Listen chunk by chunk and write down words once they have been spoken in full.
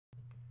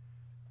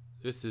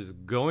This is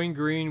Going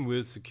Green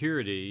with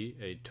Security,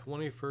 a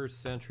 21st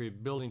century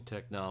building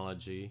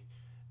technology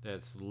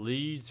that's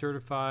LEED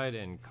certified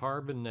and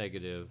carbon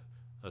negative,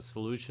 a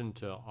solution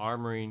to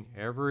armoring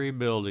every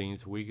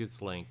building's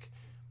weakest link,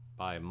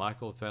 by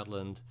Michael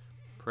Fjetland,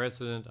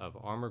 President of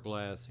Armor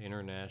Glass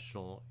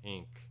International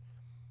Inc.,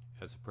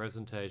 as a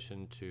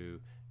presentation to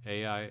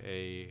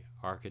AIA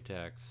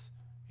architects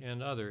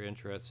and other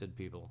interested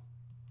people.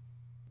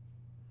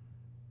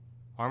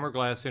 Armor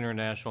Glass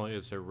International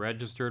is a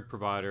registered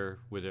provider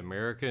with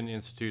American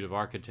Institute of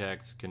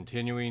Architects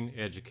continuing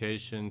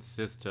education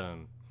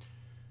system.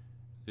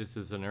 This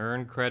is an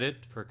earned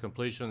credit for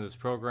completion of this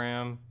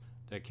program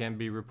that can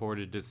be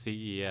reported to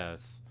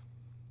CES.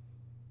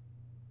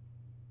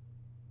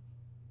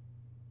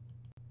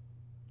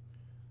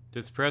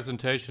 This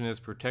presentation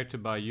is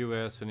protected by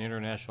U.S. and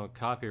international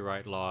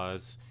copyright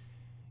laws.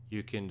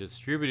 You can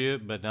distribute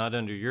it, but not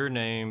under your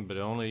name, but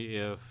only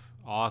if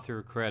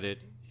author credit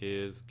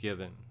is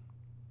given.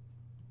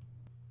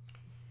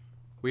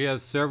 We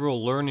have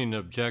several learning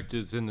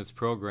objectives in this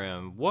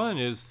program. One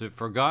is the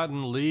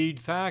forgotten lead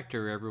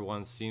factor.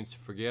 Everyone seems to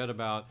forget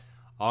about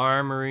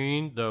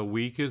armoring the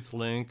weakest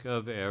link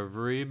of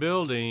every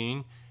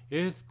building.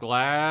 It's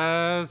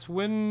glass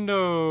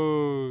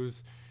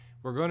windows.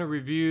 We're going to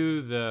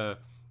review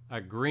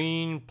a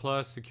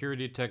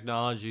Green+Security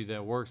technology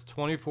that works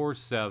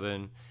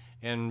 24/7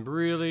 and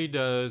really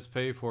does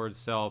pay for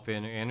itself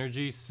in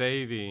energy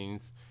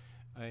savings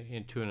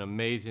to an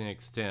amazing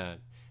extent.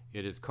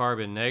 It is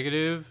carbon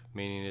negative,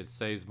 meaning it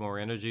saves more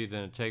energy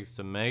than it takes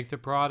to make the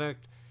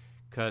product,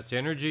 cuts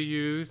energy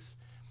use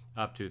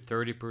up to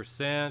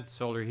 30%,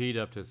 solar heat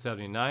up to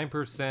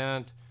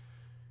 79%,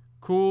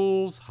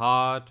 cools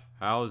hot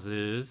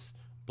houses,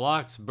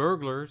 blocks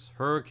burglars,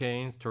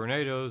 hurricanes,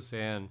 tornadoes,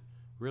 and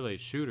really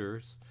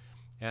shooters,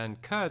 and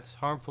cuts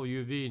harmful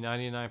UV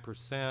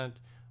 99%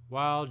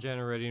 while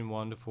generating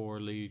 1 to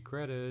 4 LEED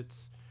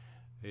credits.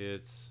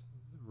 It's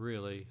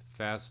really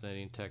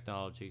fascinating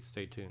technology.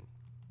 Stay tuned.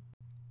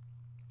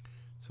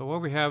 So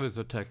what we have is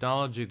a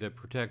technology that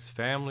protects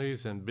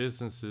families and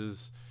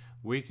businesses'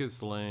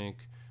 weakest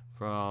link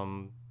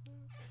from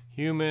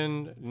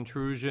human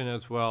intrusion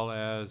as well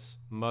as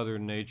Mother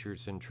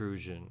Nature's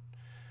intrusion.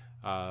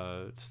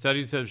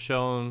 Studies have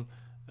shown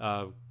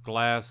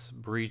glass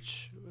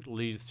breach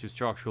leads to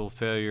structural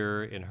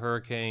failure in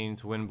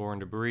hurricanes, windborne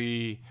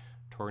debris,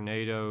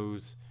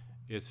 tornadoes.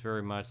 It's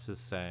very much the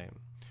same.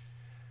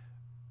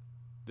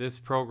 This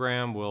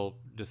program will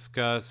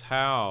discuss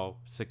how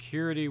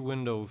security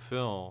window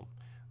film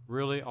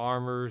really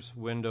armors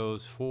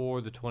windows for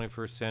the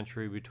 21st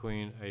century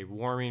between a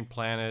warming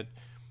planet,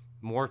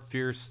 more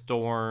fierce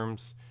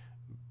storms,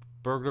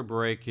 burglar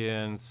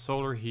break-ins,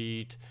 solar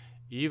heat,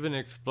 even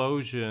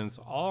explosions,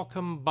 all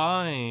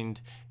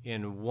combined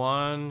in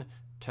one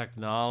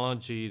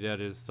technology that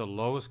is the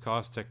lowest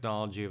cost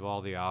technology of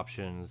all the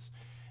options,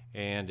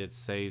 and it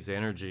saves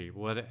energy.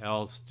 What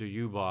else do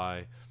you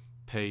buy?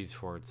 Pays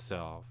for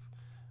itself.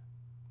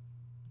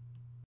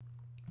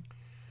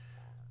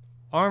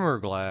 Armor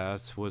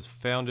Glass was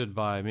founded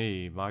by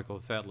me,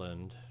 Michael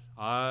Fjetland.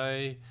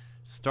 I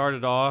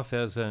started off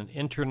as an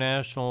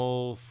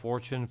international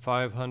Fortune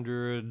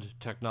 500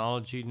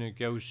 technology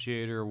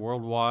negotiator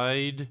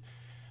worldwide.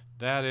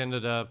 That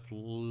ended up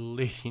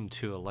leading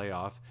to a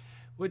layoff,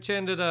 which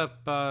ended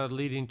up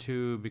leading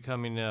to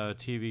becoming a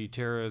TV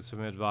terrorism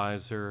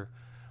advisor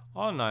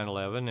on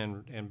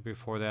 9/11 and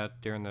before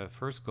that during the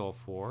first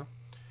Gulf War,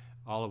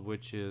 all of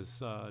which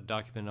is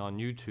documented on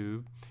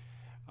YouTube,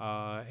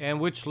 and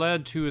which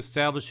led to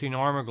establishing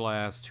Armor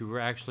Glass to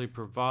actually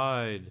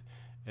provide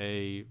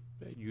a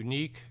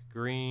unique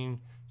green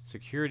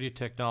security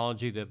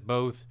technology that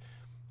both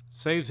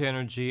saves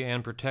energy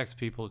and protects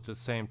people at the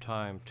same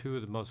time. Two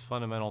of the most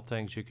fundamental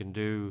things you can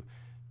do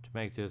to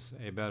make this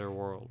a better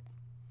world.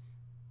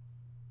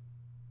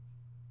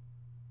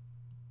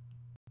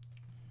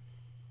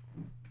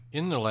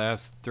 In the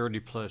last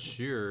 30+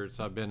 years,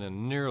 I've been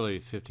in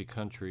nearly 50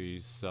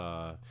 countries,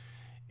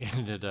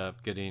 ended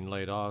up getting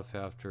laid off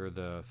after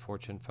the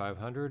Fortune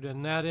 500,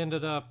 and that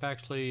ended up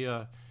actually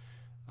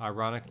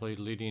ironically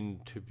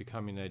leading to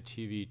becoming a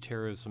TV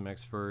terrorism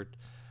expert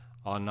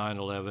on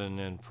 9/11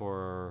 and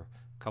for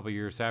a couple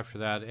years after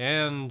that,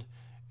 and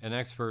an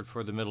expert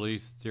for the Middle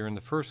East during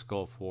the first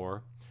Gulf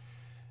War.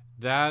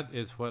 That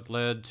is what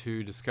led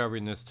to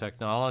discovering this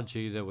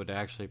technology that would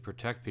actually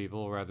protect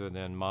people rather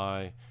than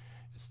my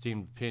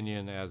esteemed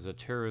opinion as a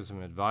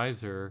terrorism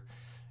advisor,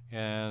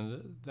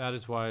 and that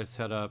is why I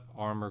set up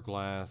Armor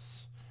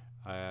Glass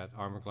at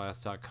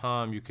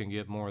armorglass.com. You can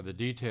get more of the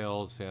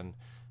details and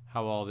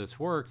how all this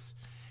works.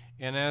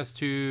 And as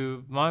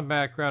to my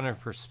background and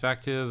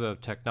perspective of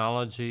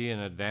technology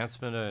and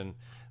advancement and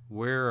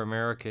where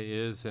America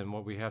is and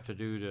what we have to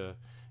do to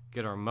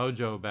get our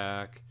mojo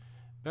back,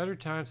 Better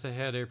Times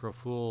Ahead, April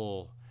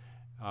Fool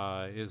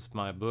is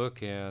my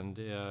book, and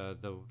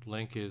the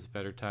link is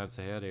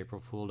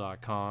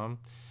bettertimesahead.aprilfool.com.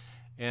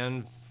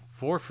 And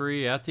for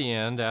free at the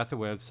end, at the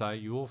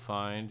website, you will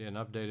find an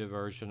updated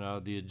version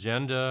of the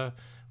agenda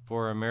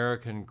for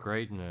American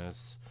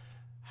greatness,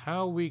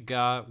 how we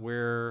got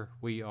where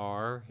we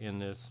are in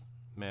this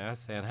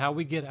mess and how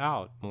we get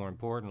out, more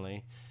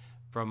importantly,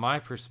 from my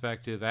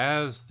perspective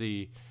as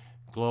the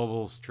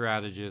global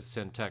strategist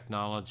and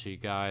technology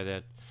guy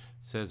that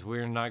says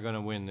we're not going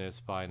to win this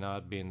by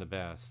not being the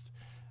best.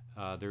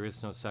 There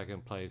is no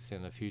second place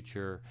in the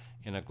future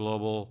in a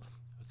global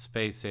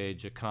space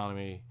age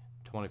economy,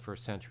 21st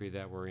century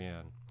that we're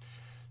in.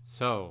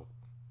 So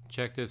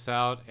check this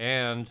out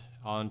and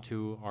on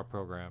to our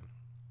program.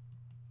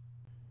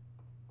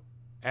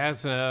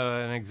 As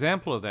an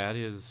example of that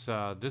is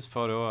this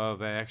photo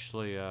of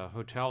actually a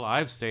hotel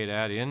I've stayed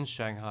at in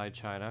Shanghai,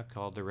 China,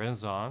 called the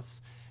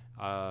Renaissance.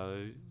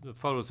 The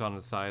photo's on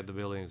the side, the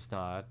building is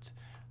not.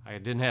 I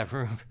didn't have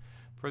room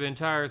for the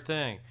entire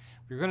thing.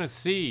 You're going to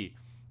see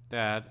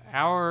that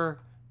our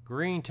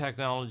green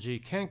technology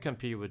can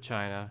compete with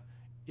China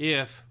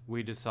if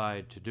we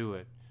decide to do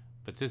it.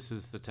 But this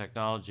is the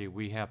technology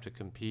we have to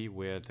compete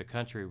with, the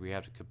country we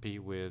have to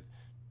compete with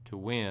to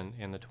win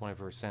in the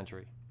 21st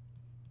century.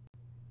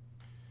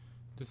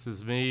 This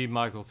is me,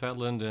 Michael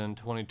Fjetland, in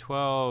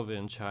 2012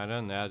 in China,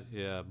 and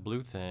that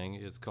blue thing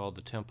is called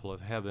the Temple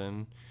of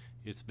Heaven.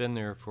 It's been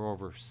there for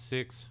over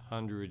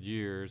 600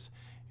 years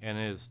and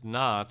is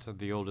not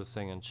the oldest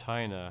thing in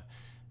China.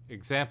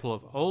 Example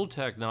of old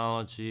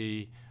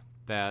technology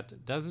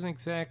that doesn't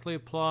exactly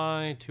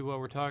apply to what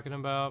we're talking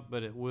about,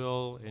 but it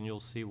will, and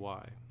you'll see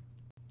why.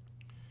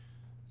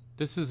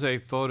 This is a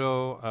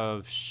photo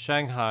of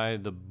Shanghai,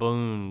 the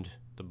Bund,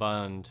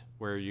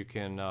 where you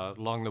can,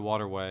 along the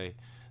waterway,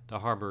 the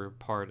harbor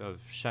part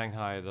of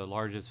Shanghai, the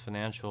largest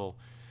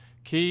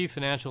key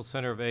financial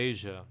center of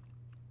Asia.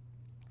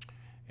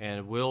 And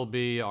it will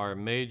be our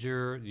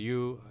major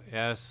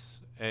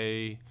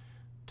USA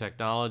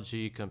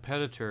technology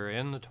competitor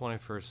in the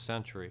 21st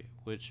century,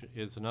 which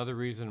is another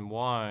reason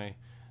why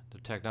the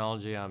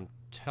technology I'm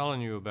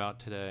telling you about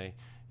today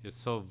is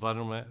so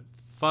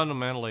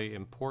fundamentally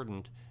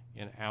important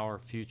in our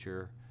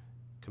future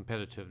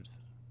competitive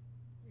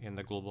in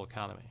the global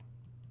economy.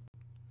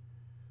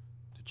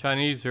 The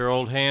Chinese are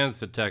old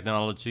hands at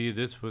technology.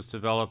 This was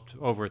developed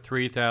over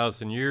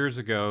 3,000 years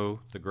ago,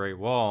 the Great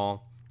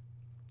Wall,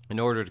 in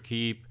order to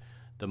keep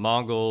the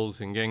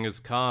Mongols and Genghis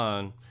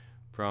Khan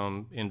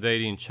from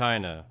invading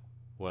China.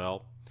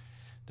 Well,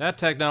 that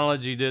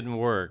technology didn't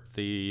work.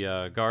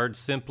 The guards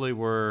simply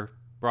were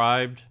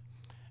bribed,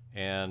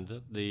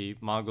 and the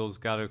Mongols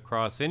got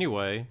across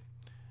anyway.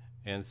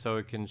 And so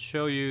it can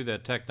show you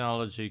that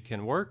technology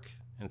can work,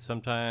 and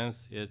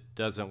sometimes it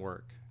doesn't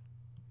work.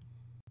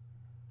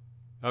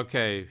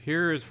 Okay,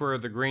 here is where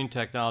the green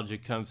technology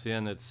comes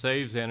in. It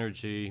saves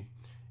energy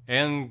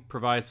and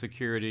provides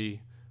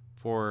security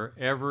for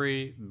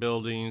every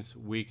building's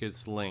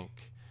weakest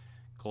link.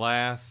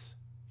 Glass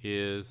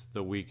is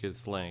the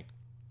weakest link.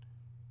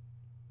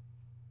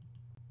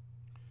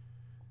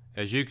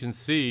 As you can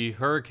see,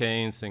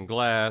 hurricanes and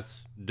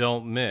glass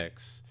don't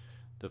mix.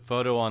 The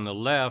photo on the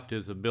left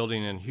is a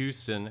building in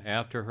Houston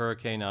after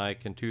Hurricane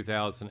Ike in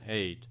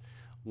 2008,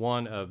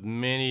 one of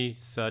many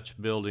such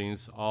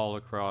buildings all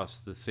across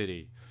the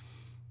city.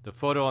 The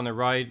photo on the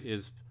right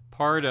is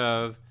part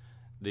of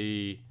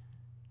the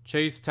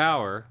Chase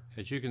Tower.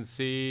 As you can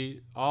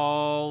see,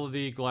 all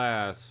the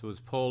glass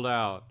was pulled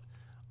out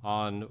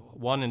on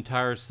one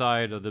entire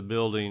side of the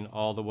building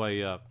all the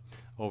way up.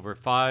 Over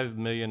 $5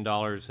 million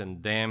in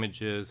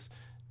damages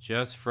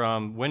just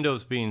from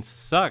windows being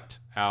sucked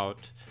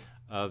out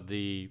of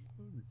the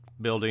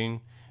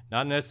building,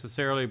 not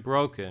necessarily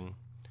broken.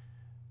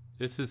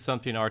 This is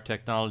something our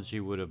technology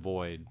would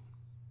avoid.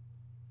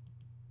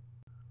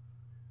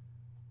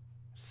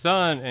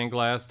 Sun and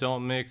glass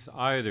don't mix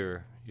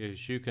either.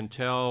 As you can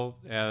tell,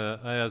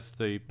 as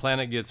the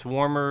planet gets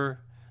warmer,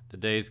 the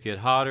days get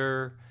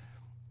hotter,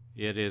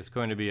 it is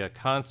going to be a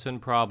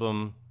constant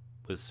problem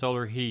with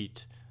solar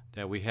heat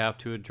that we have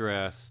to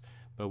address,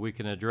 but we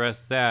can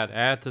address that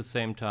at the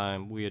same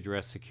time we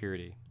address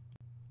security.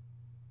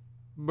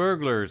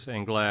 Burglars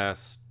and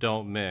glass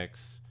don't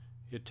mix.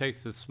 It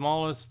takes the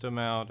smallest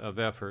amount of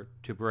effort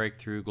to break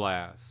through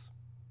glass,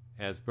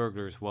 as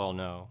burglars well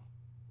know.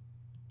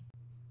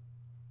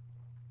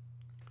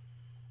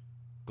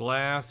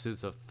 Glass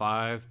is a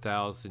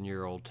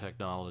 5,000-year-old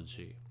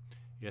technology.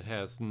 It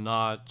has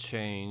not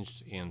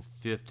changed in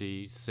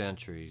 50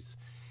 centuries.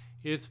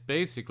 It's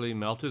basically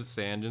melted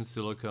sand and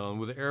silicone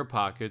with air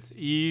pockets,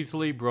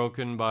 easily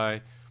broken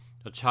by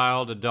a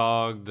child, a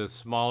dog. The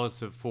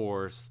smallest of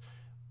force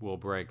will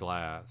break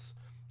glass.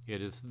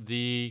 It is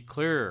the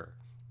clear,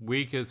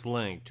 weakest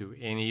link to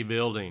any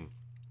building.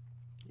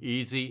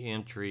 Easy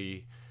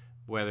entry,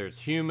 whether it's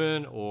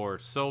human or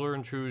solar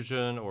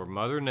intrusion or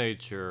Mother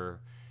Nature.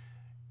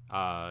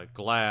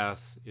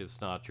 Glass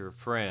is not your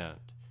friend.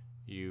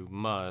 You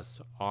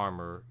must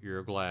armor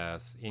your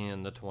glass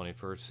in the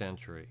 21st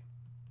century.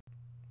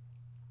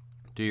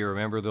 Do you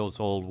remember those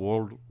old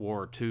World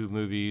War II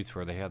movies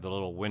where they had the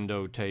little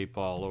window tape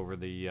all over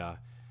the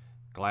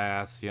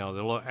glass? You know,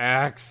 the little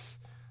axe?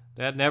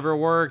 That never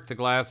worked. The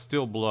glass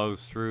still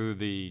blows through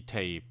the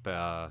tape.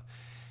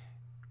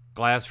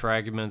 Glass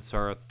fragments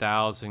are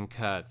 1,000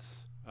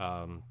 cuts.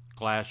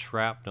 glass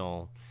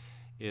shrapnel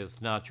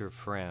is not your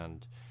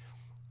friend.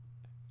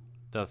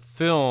 The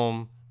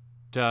film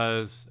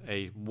does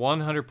a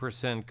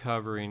 100%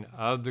 covering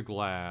of the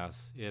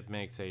glass. It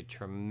makes a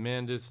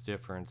tremendous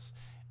difference,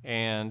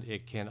 and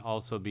it can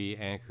also be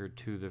anchored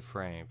to the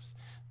frames.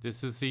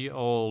 This is the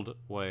old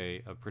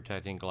way of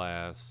protecting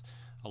glass,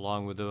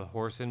 along with the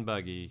horse and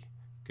buggy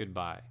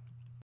goodbye.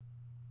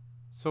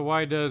 So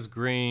why does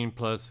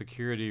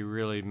Green+Security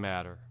really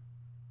matter?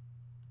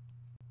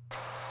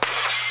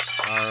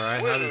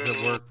 Alright, how does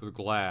it work with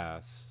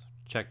glass?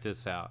 Check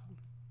this out.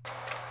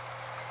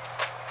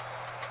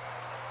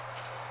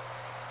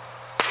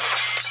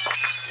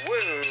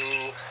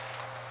 Woo!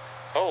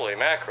 Holy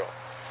mackerel.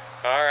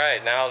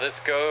 Alright, now let's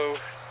go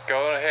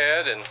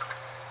ahead and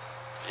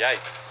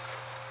yikes.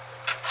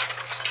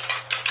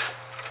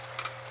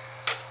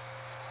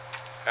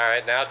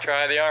 Alright, now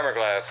try the Armor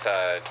Glass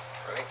side.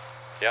 Ready?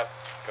 Yep,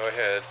 go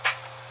ahead.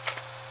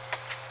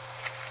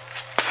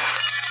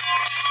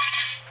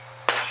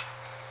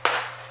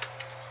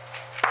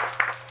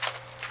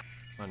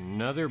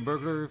 Another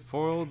burglar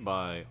foiled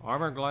by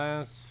Armor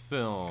Glass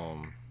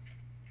film.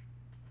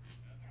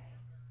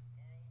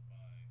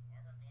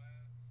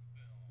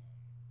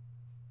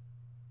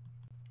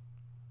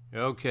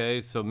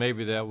 Okay, so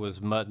maybe that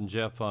was Mutt and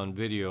Jeff on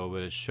video,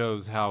 but it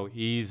shows how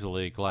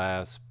easily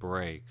glass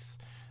breaks.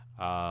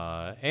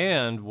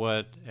 And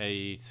what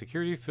a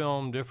security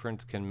film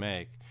difference can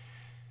make.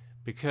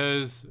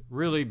 Because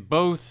really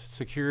both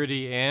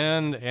security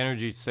and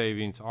energy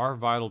savings are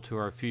vital to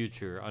our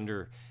future.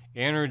 Under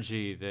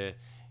energy, the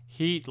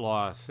heat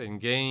loss and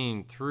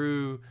gain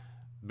through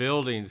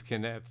buildings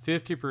can have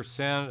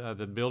 50% of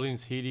the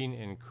building's heating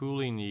and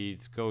cooling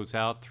needs goes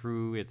out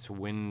through its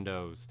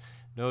windows.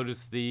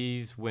 Notice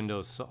these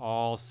windows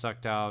all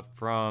sucked out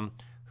from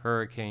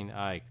Hurricane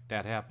Ike.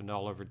 That happened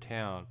all over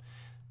town.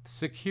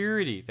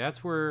 Security,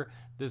 that's where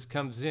this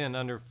comes in.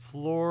 Under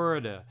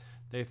Florida,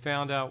 they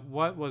found out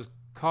what was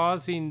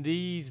causing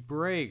these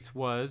breaks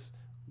was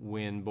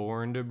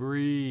windborne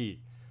debris.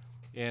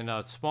 In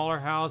a smaller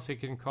house, it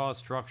can cause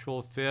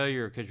structural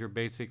failure because you're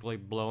basically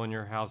blowing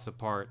your house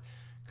apart.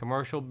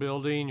 Commercial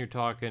building, you're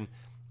talking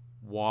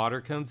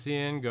water comes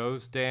in,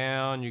 goes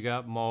down, you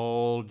got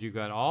mold, you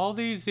got all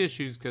these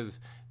issues because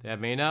that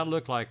may not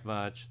look like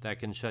much, that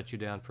can shut you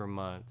down for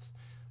months.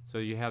 So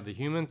you have the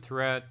human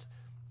threat,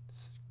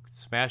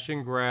 smash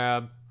and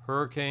grab,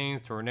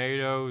 hurricanes,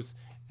 tornadoes,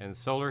 and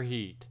solar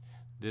heat.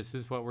 This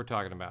is what we're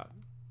talking about.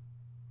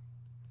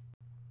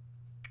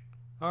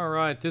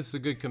 Alright, this is a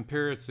good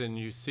comparison.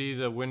 You see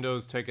the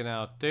windows taken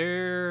out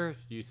there.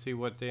 You see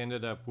what they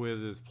ended up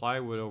with is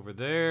plywood over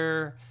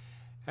there.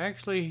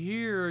 Actually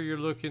here you're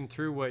looking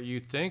through what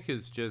you think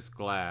is just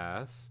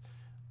glass,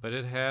 but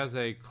it has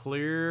a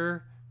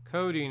clear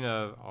coating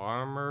of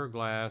Armor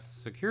Glass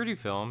security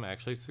film,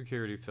 actually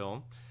security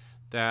film,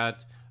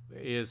 that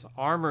is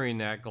armoring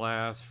that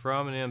glass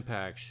from an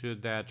impact.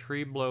 Should that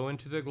tree blow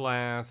into the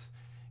glass,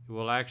 it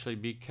will actually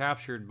be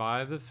captured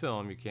by the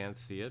film. You can't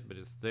see it, but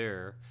it's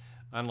there.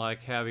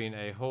 Unlike having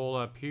a hole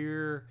up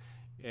here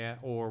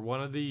or one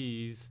of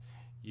these,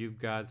 you've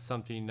got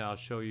something I'll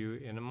show you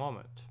in a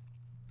moment.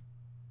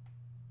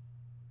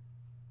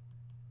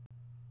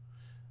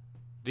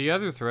 The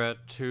other threat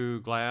to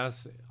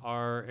glass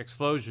are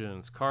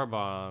explosions, car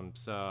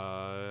bombs,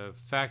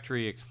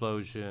 factory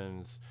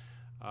explosions,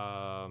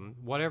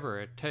 whatever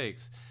it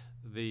takes.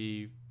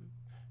 The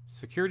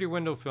security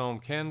window film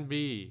can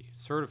be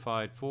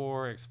certified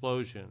for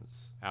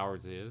explosions,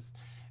 ours is,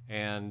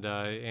 and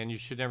you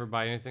should never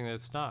buy anything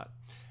that's not.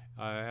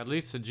 At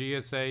least a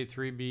GSA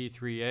 3B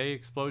 3A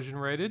explosion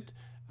rated.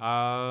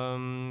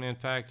 In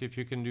fact, if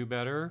you can do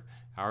better,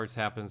 ours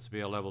happens to be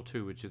a level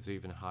 2, which is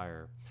even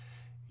higher.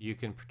 You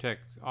can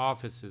protect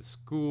offices,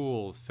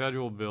 schools,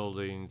 federal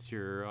buildings,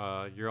 your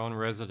own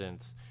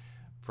residence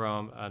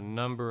from a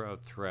number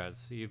of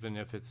threats. Even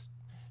if it's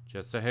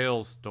just a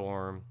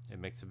hailstorm, it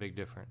makes a big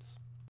difference.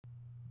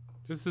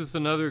 This is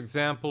another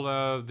example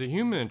of the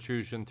human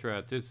intrusion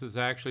threat. This is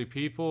actually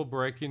people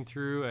breaking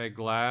through a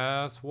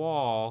glass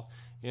wall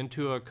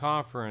into a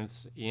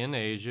conference in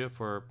Asia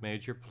for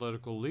major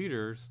political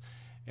leaders,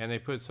 and they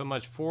put so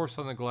much force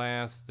on the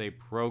glass they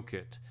broke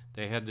it.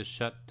 They had to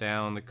shut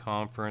down the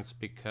conference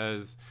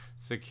because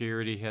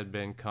security had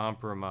been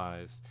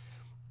compromised.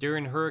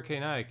 During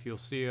Hurricane Ike, you'll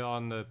see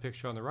on the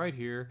picture on the right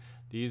here,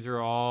 these are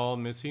all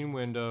missing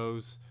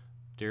windows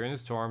during the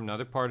storm,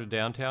 another part of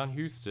downtown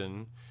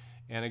Houston.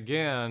 And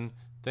again,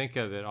 think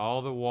of it,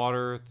 all the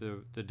water,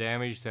 the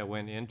damage that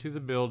went into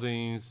the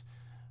buildings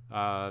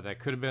that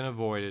could have been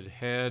avoided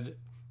had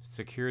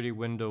security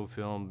window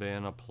film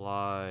been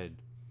applied.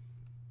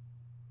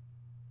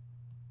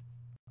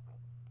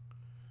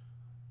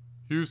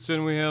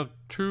 Houston, we have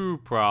two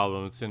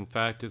problems. In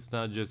fact, it's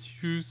not just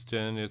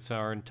Houston, it's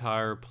our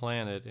entire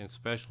planet, and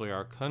especially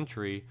our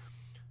country.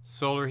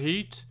 Solar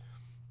heat,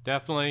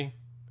 definitely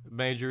a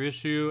major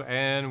issue,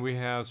 and we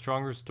have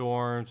stronger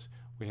storms.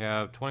 We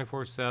have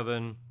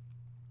 24/7,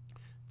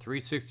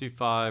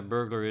 365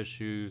 burglar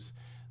issues.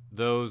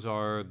 Those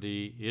are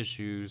the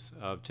issues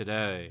of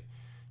today.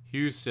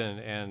 Houston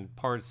and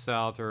parts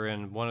south are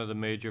in one of the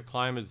major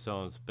climate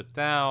zones, but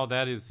now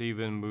that is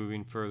even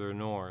moving further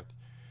north.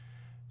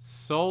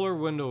 Solar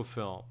window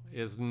film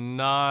is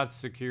not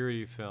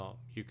security film.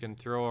 You can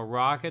throw a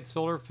rock at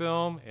solar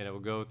film and it will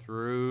go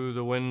through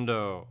the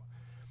window.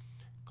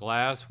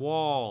 Glass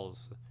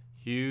walls,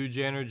 huge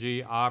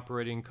energy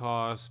operating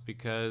costs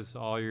because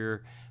all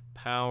your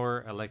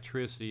power,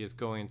 electricity is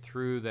going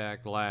through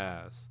that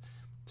glass.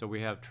 So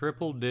we have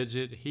triple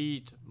digit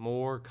heat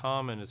more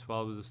common as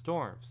well as the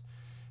storms.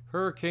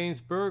 Hurricanes,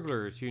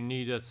 burglars, you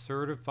need a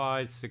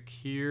certified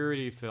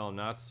security film,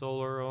 not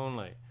solar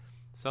only.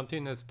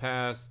 Something that's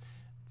passed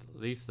at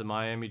least the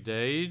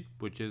Miami-Dade,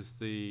 which is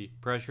the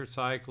pressure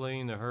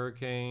cycling, the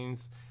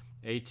hurricanes,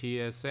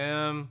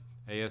 ASTM,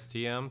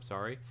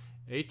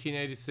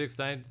 1886.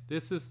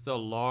 This is the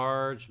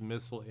large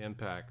missile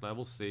impact,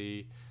 level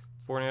C,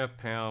 4.5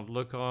 pound.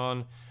 Look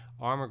on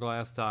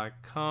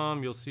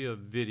armorglass.com. You'll see a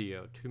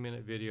video,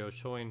 2-minute video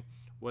showing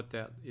what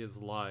that is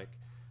like.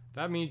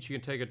 That means you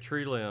can take a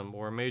tree limb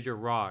or a major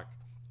rock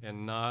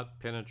and not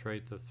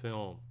penetrate the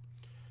film.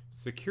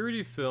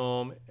 Security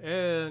film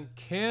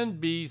can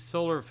be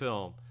solar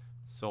film.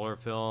 Solar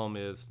film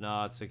is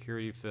not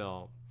security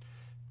film.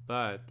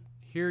 But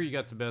here you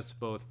got the best of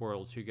both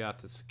worlds. You got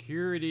the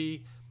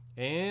security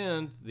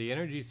and the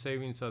energy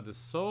savings of the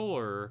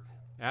solar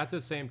at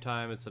the same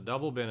time. It's a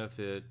double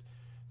benefit.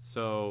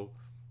 So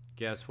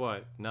guess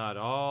what? Not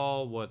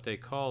all what they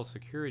call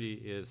security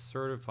is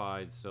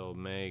certified, so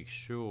make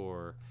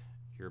sure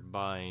you're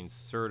buying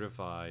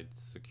certified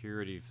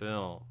security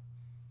film.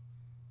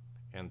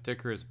 And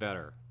thicker is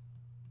better.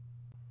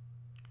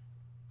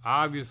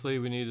 Obviously,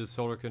 we need the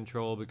solar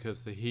control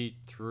because the heat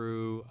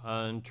through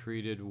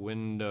untreated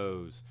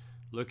windows.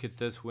 Look at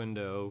this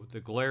window. The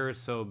glare is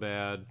so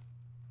bad.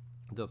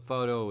 The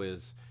photo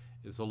is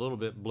a little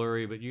bit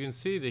blurry, but you can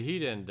see the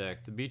heat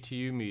index, the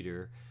BTU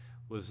meter,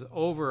 was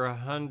over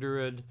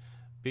 100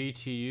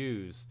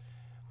 BTUs.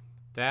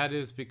 That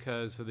is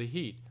because of the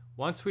heat.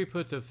 Once we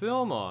put the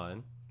film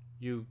on,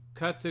 you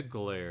cut the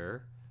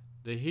glare,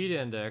 the heat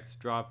index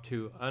dropped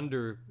to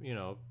under,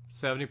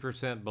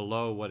 70%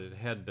 below what it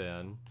had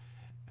been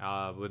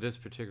with this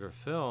particular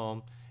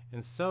film.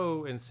 And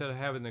so instead of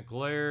having the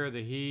glare,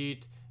 the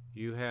heat,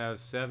 you have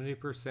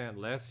 70%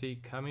 less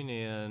heat coming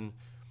in.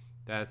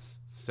 That's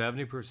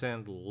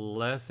 70%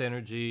 less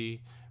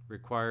energy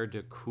required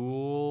to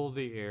cool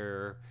the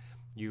air.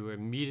 You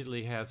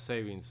immediately have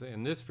savings.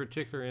 In this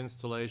particular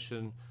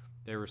installation,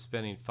 they were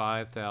spending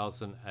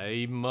 $5,000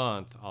 a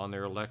month on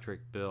their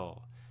electric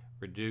bill.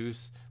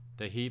 Reduce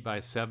the heat by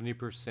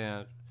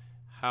 70%.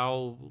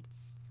 How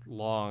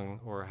long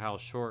or how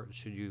short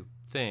should you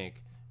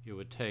think it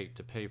would take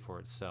to pay for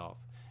itself?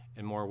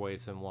 In more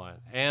ways than one.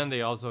 And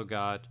they also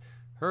got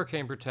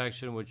hurricane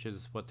protection, which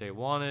is what they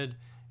wanted,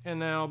 and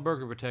now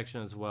burglar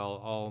protection as well,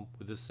 all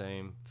with the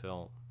same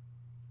film,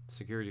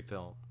 security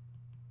film.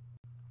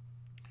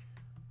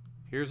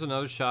 Here's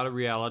another shot of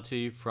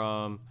reality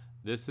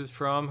this is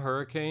from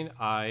Hurricane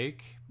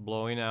Ike,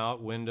 blowing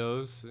out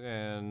windows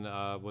and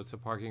what's a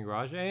parking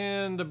garage,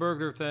 and the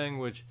burglar thing,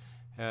 which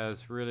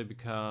has really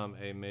become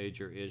a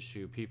major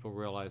issue. People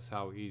realize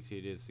how easy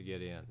it is to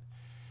get in.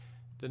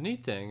 The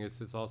neat thing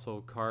is it's also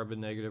a carbon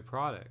negative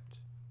product.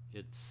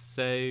 It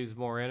saves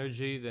more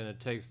energy than it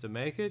takes to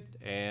make it,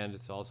 and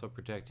it's also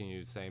protecting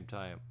you at the same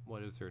time.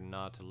 What is there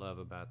not to love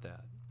about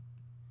that?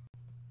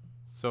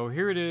 So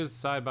here it is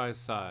side by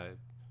side.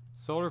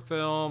 Solar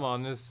film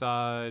on this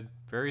side,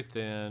 very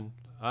thin,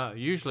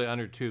 usually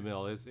under 2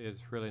 mil. It's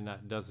really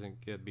not,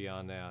 doesn't get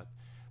beyond that.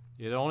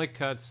 It only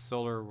cuts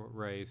solar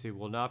rays. It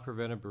will not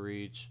prevent a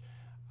breach,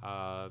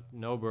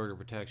 no burglar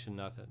protection,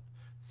 nothing.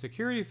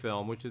 Security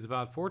film, which is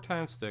about 4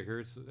 times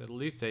thicker, it's at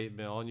least 8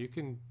 mil, and you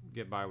can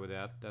get by with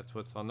that. That's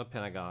what's on the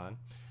Pentagon.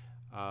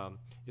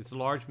 It's a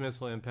large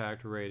missile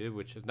impact rated,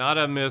 which is not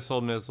a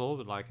missile,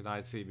 but like an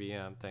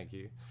ICBM. Thank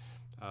you.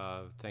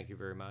 Thank you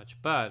very much.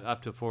 But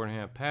up to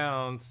 4.5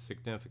 pounds,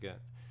 significant.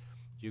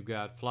 You've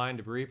got flying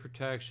debris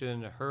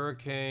protection,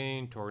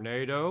 hurricane,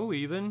 tornado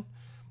even,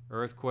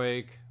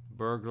 earthquake,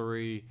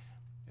 burglary.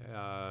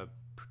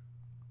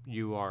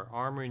 You are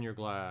armoring your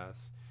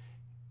glass.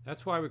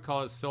 That's why we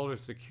call it solar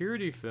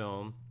security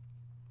film.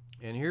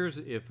 And here's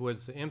if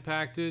what's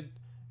impacted,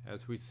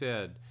 as we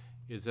said,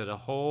 is it a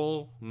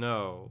hole?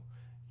 No.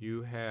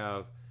 You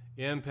have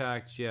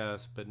impact,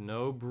 yes, but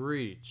no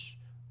breach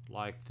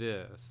like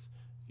this.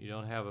 You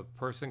don't have a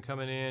person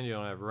coming in, you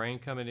don't have rain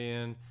coming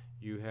in,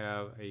 you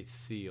have a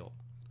seal.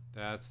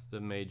 That's the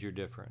major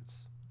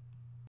difference.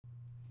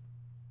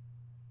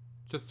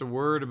 Just a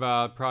word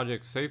about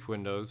Project Safe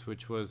Windows,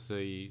 which was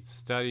a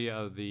study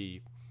of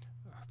the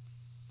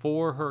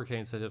 4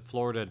 hurricanes that hit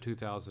Florida in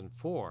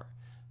 2004.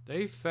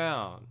 They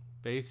found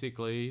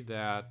basically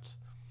that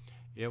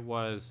it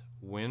was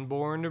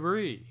windborne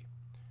debris.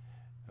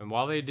 And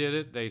while they did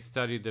it, they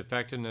studied the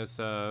effectiveness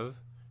of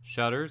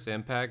shutters,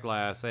 impact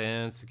glass,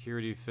 and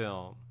security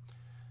film.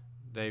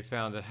 They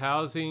found that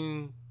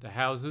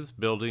houses,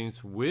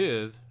 buildings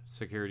with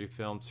security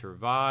film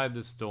survived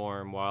the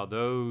storm, while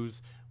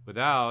those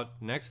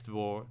without next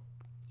door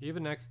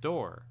even next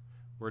door,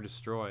 were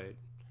destroyed.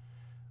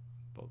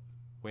 But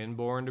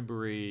windborne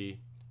debris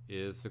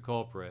is the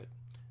culprit.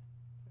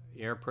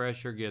 Air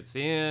pressure gets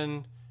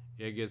in,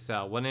 it gets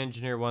out. One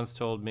engineer once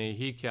told me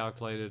he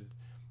calculated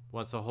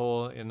once a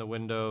hole in the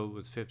window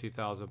was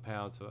 50,000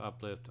 pounds of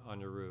uplift on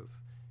your roof.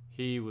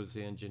 He was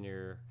the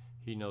engineer.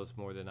 He knows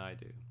more than I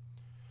do.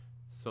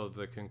 So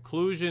the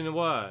conclusion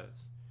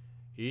was,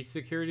 each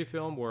security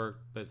film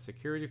worked, but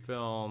security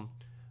film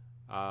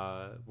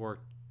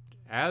worked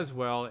as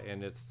well,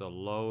 and it's the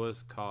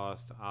lowest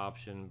cost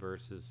option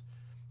versus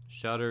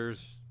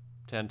shutters,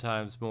 10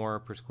 times more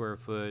per square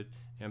foot,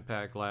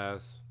 impact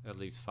glass, at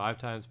least 5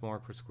 times more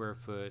per square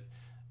foot.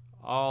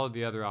 All of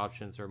the other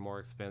options are more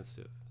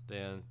expensive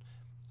than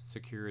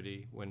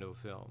security window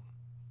film.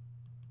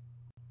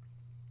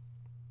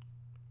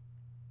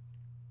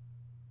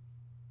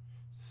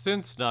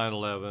 Since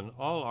 9/11,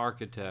 all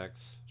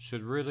architects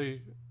should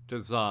really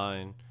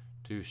design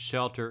to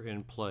shelter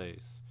in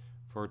place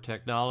for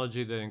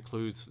technology that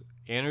includes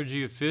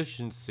energy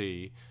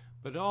efficiency,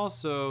 but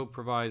also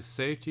provides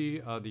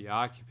safety of the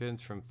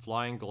occupants from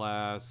flying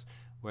glass,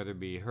 whether it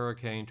be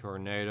hurricane,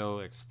 tornado,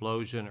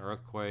 explosion,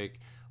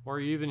 earthquake, or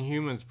even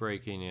humans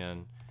breaking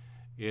in.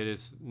 It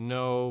is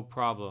no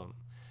problem.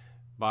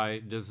 By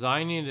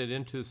designing it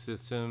into the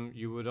system,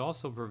 you would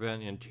also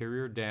prevent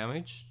interior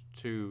damage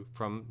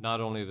from not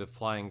only the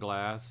flying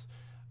glass,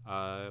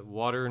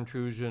 water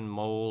intrusion,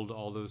 mold,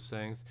 all those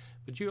things,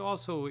 but you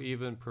also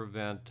even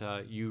prevent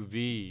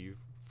UV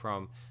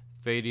from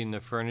fading the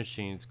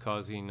furnishings,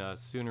 causing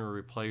sooner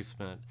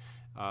replacement.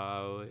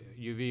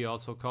 UV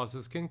also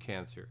causes skin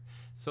cancer.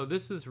 So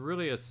this is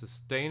really a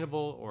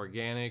sustainable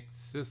organic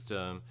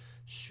system,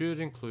 should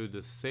include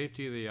the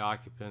safety of the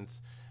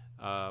occupants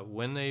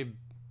when they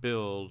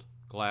build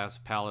glass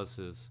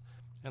palaces.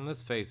 And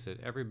let's face it,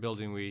 every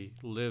building we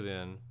live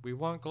in, we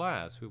want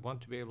glass. We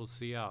want to be able to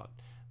see out,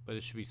 but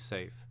it should be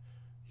safe.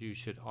 You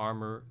should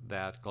armor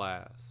that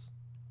glass.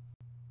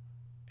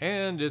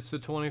 And it's the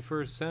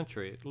 21st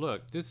century.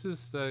 Look, this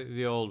is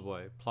the old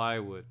way,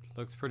 plywood.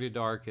 Looks pretty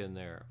dark in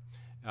there.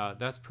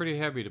 That's pretty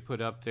heavy to put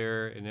up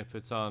there, and if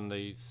it's on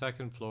the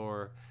second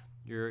floor,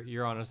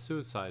 you're on a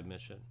suicide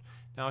mission.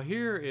 Now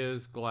here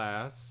is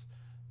glass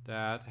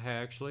that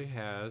actually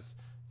has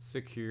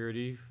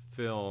security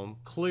film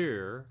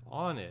clear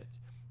on it.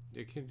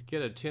 You can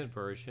get a tint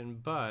version,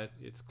 but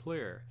it's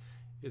clear.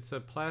 It's a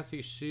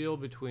plastic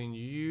shield between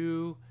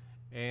you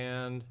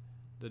and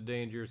the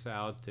dangers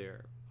out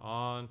there.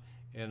 On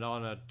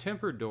a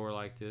tempered door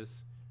like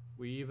this,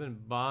 we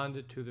even bond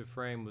it to the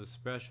frame with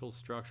special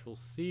structural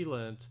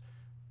sealant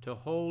to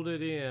hold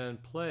it in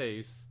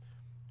place.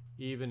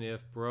 Even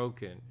if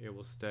broken, it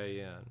will stay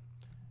in.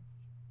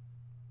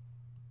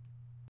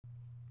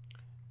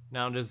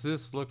 Now, does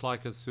this look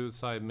like a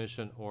suicide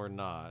mission or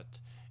not?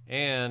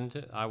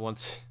 And I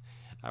once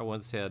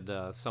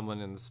had someone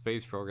in the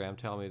space program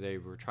tell me they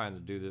were trying to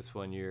do this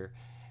one year,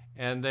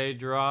 and they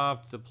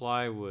dropped the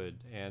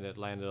plywood and it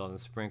landed on the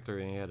sprinkler,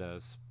 and he had a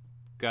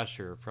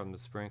gusher from the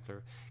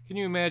sprinkler. Can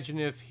you imagine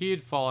if he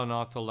had fallen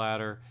off the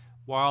ladder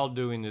while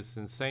doing this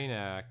insane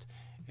act,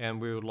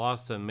 and we would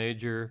lost a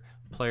major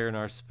player in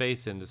our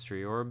space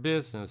industry, or a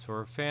business,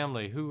 or a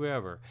family,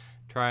 whoever,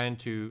 trying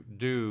to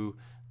do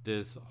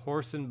this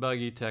horse and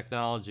buggy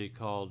technology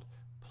called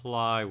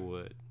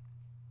plywood.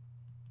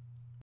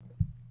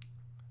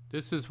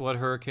 This is what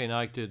Hurricane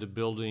Ike did to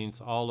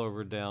buildings all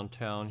over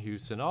downtown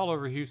Houston, all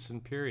over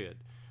Houston, period.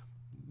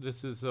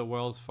 This is a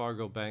Wells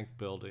Fargo Bank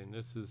building.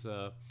 This is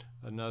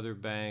another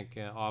bank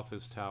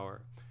office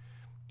tower.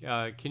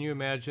 Can you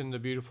imagine the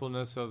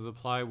beautifulness of the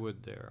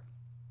plywood there?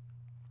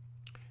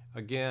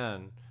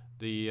 Again,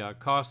 the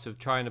cost of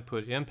trying to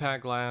put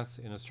impact glass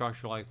in a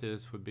structure like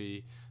this would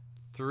be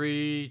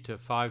 3 to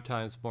 5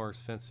 times more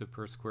expensive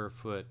per square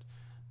foot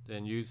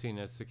than using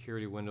a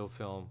security window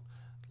film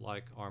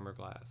like Armor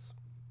Glass.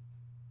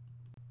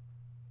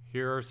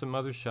 Here are some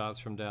other shots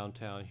from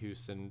downtown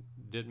Houston.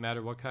 Didn't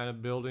matter what kind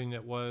of building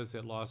it was,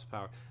 it lost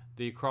power.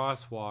 The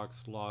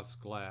crosswalks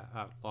lost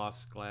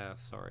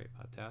glass, sorry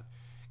about that.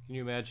 Can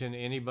you imagine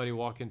anybody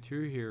walking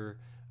through here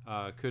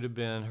could have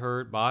been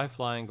hurt by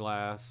flying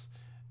glass?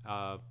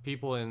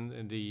 People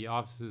in the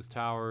offices,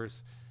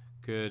 towers,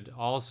 could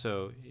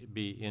also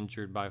be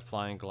injured by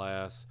flying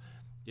glass,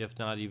 if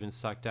not even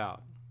sucked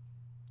out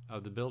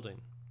of the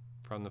building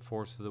from the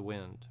force of the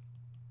wind.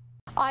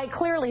 I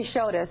clearly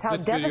showed us how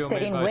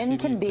devastating wind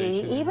can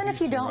be, even if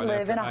you don't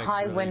live in a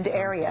high wind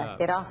area.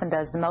 It often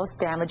does the most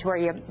damage where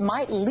you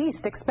might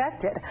least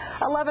expect it.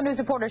 11 News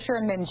reporter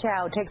Sharon Min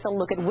Chow takes a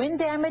look at wind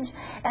damage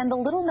and the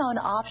little-known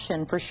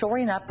option for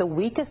shoring up the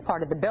weakest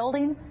part of the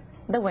building,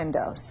 the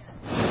windows.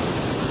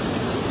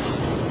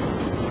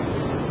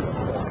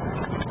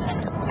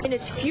 In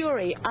its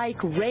fury,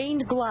 Ike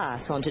rained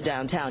glass onto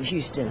downtown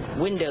Houston.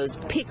 Windows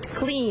picked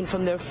clean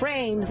from their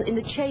frames in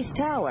the Chase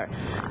Tower.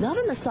 Not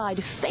on the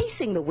side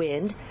facing the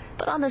wind,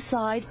 but on the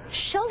side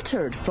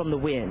sheltered from the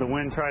wind. The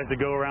wind tries to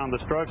go around the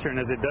structure, and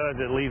as it does,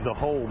 it leaves a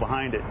hole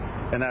behind it.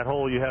 And that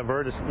hole, you have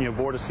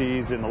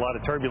vortices and a lot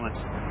of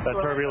turbulence. That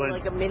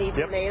turbulence, like a mini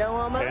tornado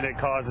almost? And it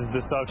causes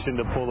the suction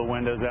to pull the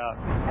windows out.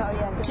 Oh,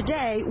 yeah.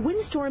 Today,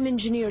 windstorm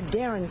engineer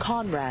Darren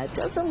Conrad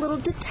does a little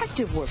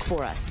detective work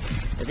for us.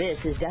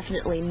 This is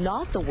definitely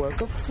not the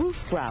work of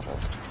roof gravel.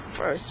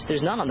 First,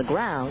 there's none on the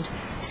ground.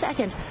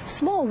 Second,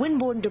 small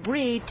windborne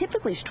debris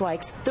typically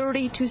strikes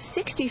 30 to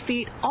 60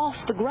 feet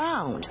off the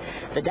ground.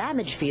 The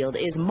damage field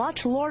is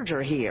much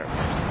larger here.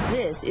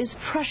 This is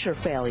pressure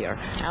failure,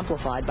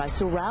 amplified by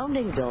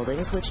surrounding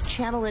buildings which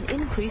channel and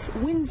increase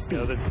wind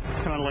speed. The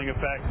tunneling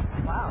effect.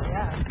 Wow,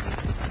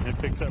 yeah. It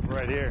picks up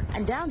right here.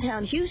 And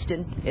downtown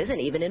Houston isn't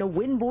even in a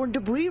windborne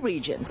debris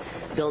region.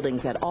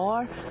 Buildings that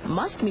are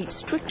must meet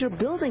stricter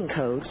building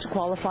codes to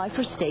qualify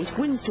for state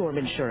windstorm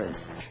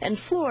insurance. In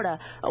Florida,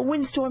 a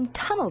windstorm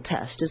tunnel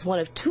test is one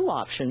of 2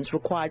 options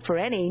required for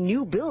any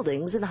new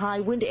buildings in high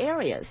wind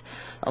areas.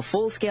 A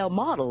full-scale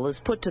model is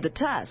put to the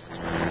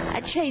test.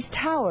 At Chase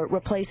Tower,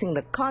 replacing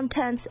the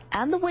contents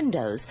and the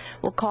windows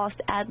will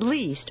cost at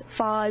least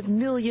 $5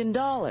 million.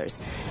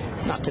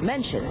 Not to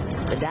mention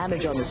the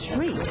damage on the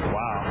street.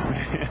 Wow.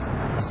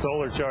 A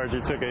solar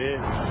charger took a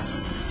hit.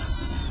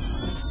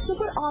 So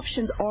what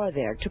options are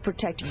there to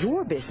protect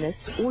your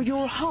business or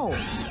your home?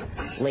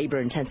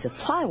 Labor-intensive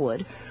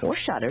plywood or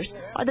shutters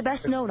are the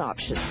best known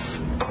options.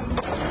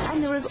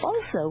 And there is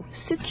also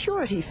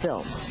security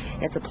film.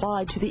 It's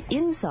applied to the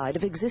inside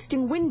of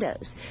existing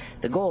windows.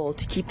 The goal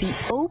to keep the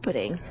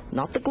opening,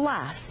 not the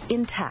glass,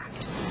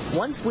 intact.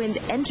 Once wind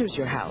enters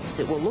your house,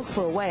 it will look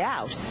for a way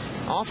out,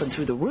 often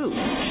through the roof.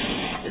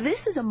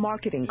 This is a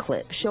marketing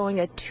clip showing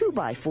a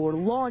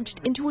 2x4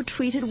 launched into a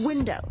treated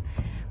window.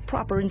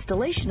 Proper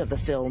installation of the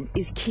film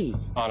is key.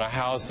 On a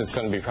house, it's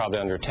going to be probably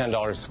under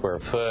 $10 a square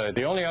foot.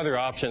 The only other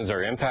options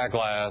are impact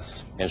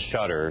glass and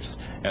shutters,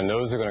 and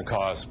those are going to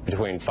cost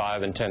between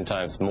 5 and 10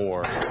 times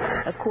more.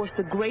 Of course,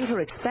 the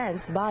greater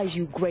expense buys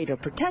you greater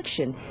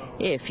protection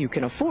if you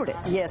can afford it.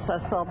 Yes, I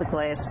saw the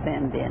glass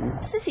bend in.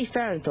 Sissy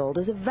Farenthold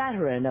is a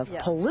veteran of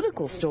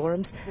political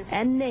storms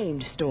and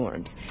named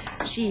storms.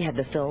 She had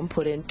the film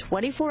put in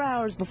 24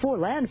 hours before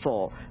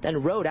landfall,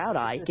 then rode out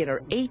Ike in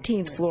her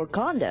 18th floor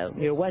condo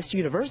near West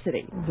University.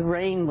 The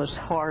rain was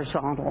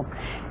horizontal,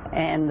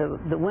 and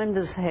the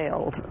windows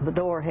held, the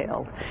door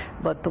held,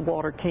 but the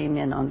water came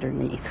in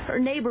underneath. Her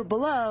neighbor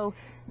below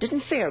didn't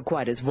fare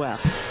quite as well.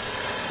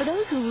 For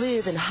those who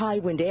live in high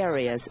wind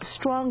areas,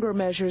 stronger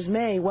measures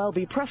may well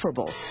be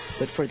preferable.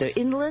 But further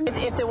inland,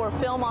 if there were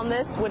film on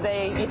this, would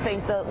you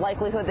think the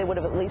likelihood they would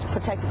have at least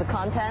protected the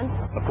contents?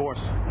 Of course,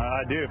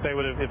 I do. If they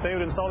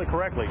would installed it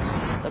correctly.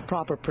 The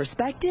proper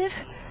perspective,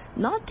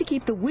 not to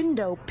keep the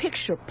window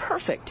picture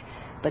perfect,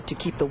 but to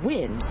keep the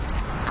wind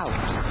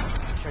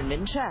out.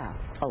 Sherman Chow,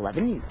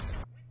 11 News.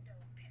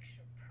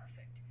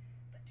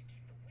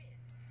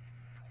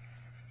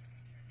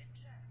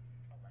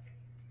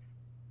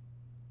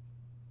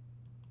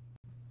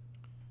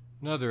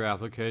 Another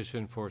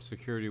application for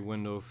security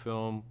window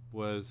film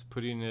was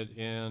putting it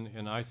in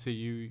an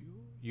ICU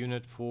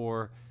unit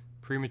for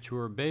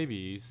premature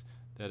babies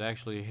that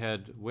actually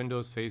had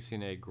windows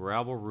facing a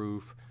gravel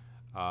roof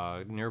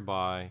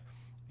nearby,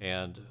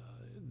 and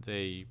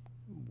they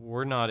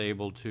were not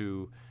able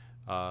to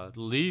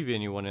leave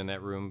anyone in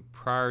that room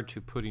prior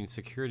to putting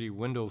security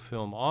window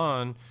film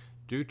on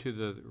due to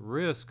the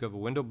risk of a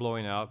window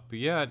blowing out. But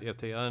yet, if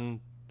they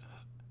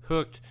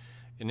unhooked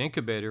an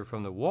incubator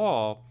from the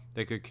wall,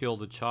 they could kill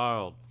the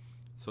child.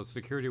 So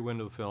security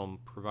window film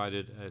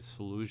provided a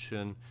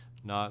solution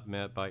not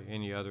met by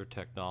any other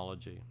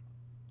technology.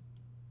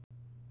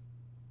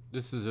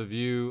 This is a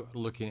view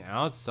looking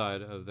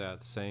outside of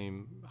that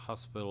same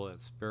hospital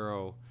at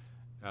Sparrow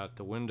at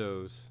the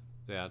windows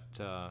that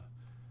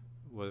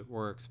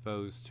were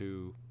exposed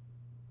to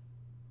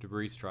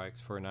debris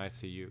strikes for an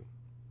ICU.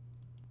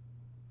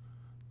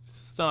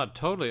 This is not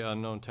totally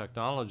unknown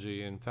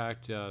technology. In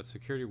fact,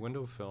 security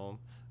window film,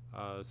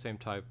 same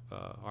type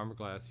Armor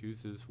Glass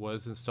uses,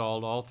 was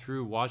installed all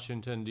through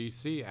Washington,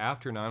 D.C.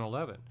 after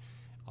 9/11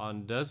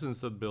 on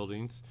dozens of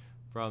buildings,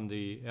 from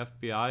the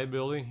FBI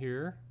building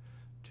here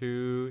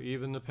to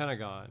even the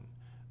Pentagon.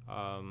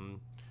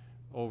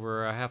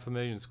 Over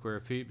 500,000 square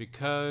feet,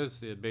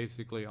 because it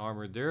basically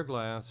armored their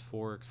glass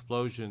for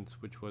explosions,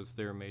 which was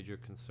their major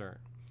concern.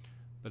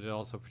 But it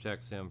also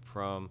protects them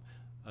from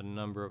a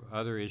number of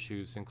other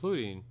issues,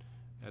 including,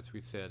 as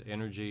we said,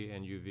 energy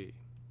and UV.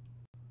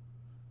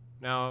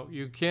 Now,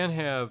 you can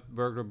have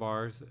burglar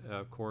bars,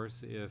 of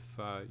course, if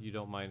you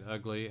don't mind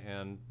ugly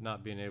and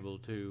not being able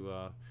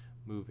to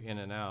move in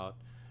and out.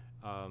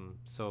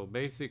 So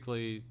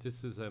basically,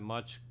 this is a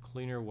much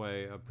cleaner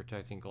way of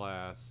protecting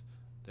glass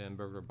than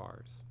burglar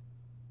bars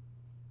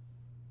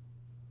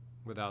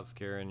without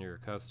scaring your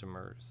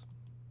customers.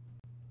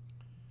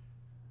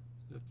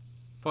 The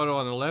Photo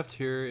on the left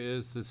here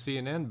is the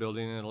CNN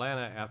building in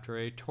Atlanta after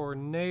a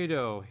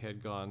tornado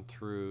had gone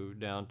through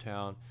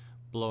downtown,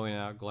 blowing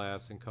out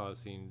glass and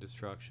causing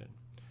destruction.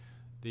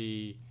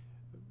 The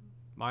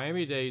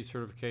Miami-Dade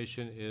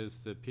certification is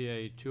the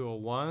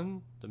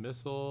PA-201, the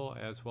missile,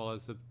 as well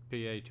as the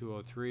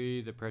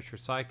PA-203, the pressure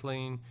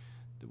cycling,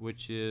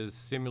 which is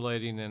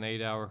simulating an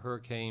 8-hour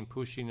hurricane,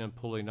 pushing and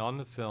pulling on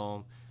the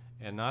film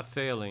and not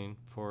failing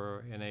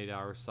for an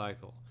 8-hour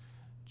cycle.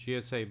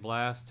 GSA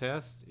blast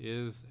test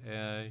is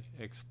an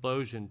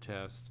explosion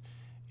test.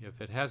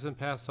 If it hasn't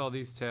passed all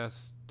these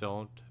tests,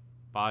 don't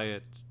buy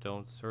it,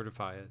 don't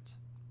certify it.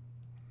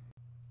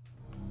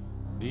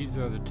 These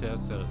are the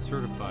tests that a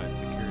certified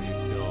security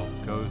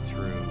film goes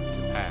through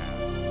to pass.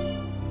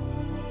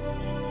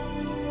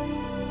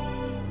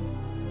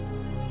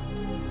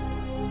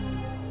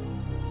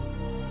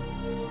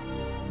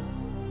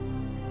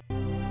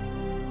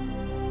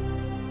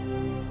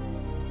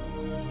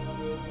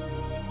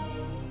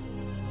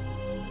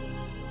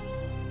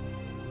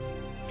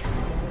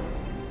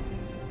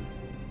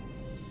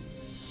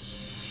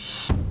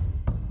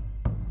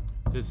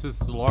 This is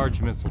the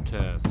large missile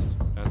test.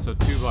 That's a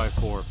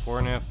 2x4,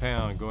 4.5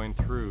 pound going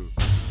through,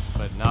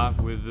 but not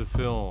with the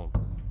film.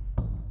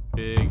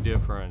 Big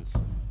difference.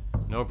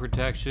 No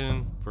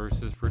protection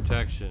versus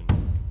protection.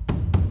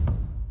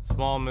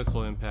 Small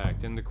missile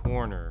impact in the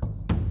corner.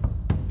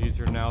 These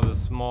are now the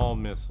small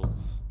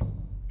missiles.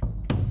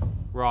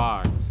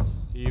 Rocks,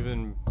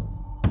 even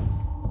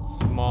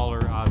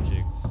smaller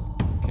objects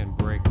can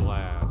break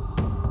glass.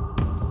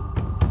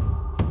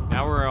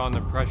 Now we're on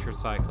the pressure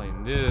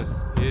cycling. This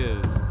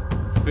is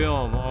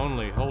film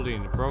only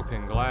holding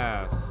broken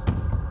glass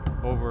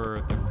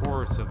over the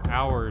course of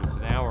hours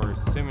and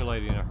hours,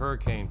 simulating a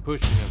hurricane,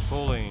 pushing and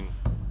pulling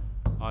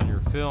on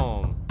your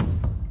film,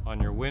 on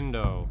your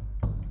window.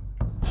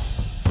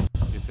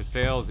 If it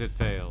fails, it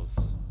fails.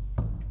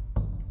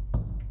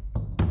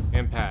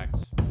 Impact.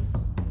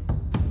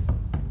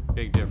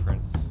 Big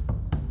difference.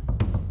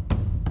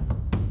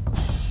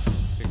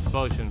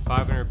 Explosion,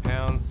 500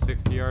 pounds,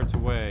 60 yards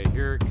away.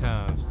 Here it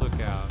comes. Look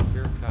out.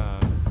 Here it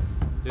comes.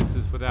 This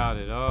is without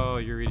it. Oh,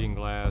 you're eating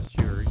glass.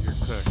 You're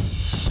cooked.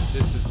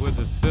 This is with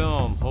the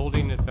film,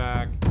 holding it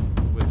back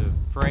with the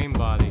frame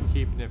body,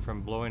 keeping it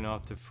from blowing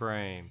off the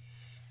frame.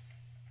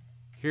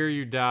 Here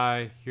you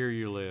die, here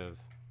you live.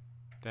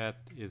 That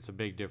is a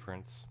big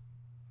difference.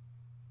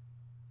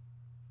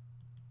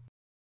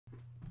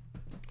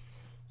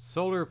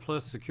 Solar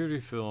plus security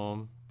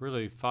film,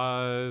 really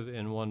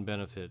 5-in-1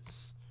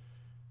 benefits.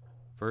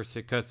 First,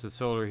 it cuts the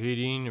solar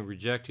heating and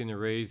rejecting the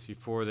rays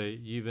before they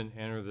even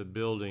enter the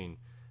building.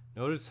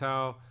 Notice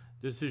how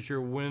this is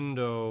your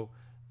window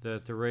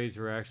that the rays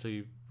are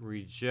actually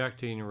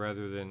rejecting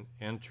rather than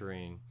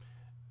entering.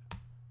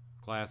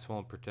 Glass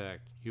won't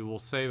protect. You will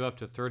save up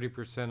to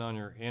 30% on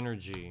your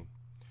energy.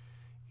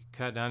 You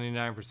cut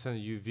 99%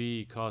 of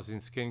UV,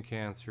 causing skin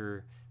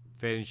cancer,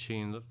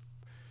 fading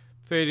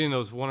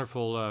those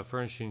wonderful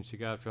furnishings you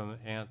got from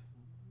Aunt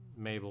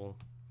Mabel.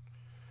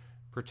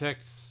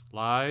 Protects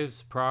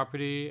lives,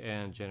 property,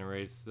 and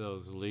generates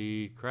those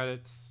LEED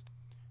credits.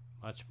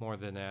 Much more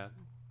than that.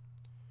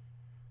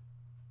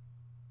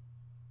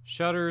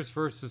 Shutters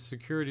versus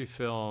security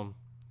film.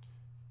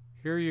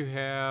 Here you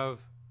have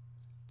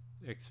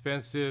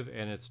expensive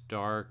and it's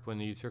dark when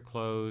these are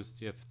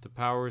closed. If the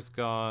power's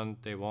gone,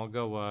 they won't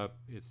go up.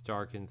 It's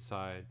dark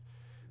inside.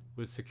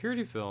 With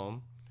security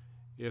film,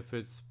 if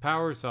its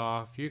power's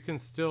off, you can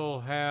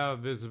still have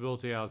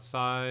visibility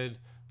outside,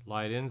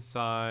 light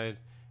inside,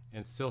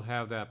 and still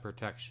have that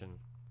protection.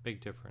 Big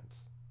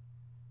difference.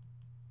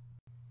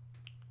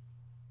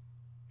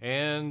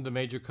 And the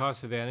major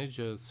cost advantage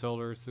of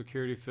solar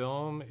security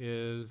film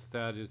is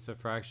that it's a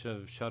fraction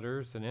of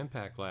shutters and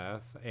impact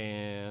glass,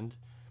 and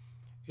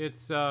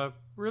it's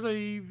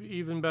really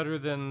even better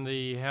than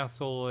the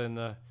hassle and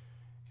the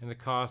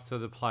cost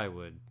of the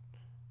plywood.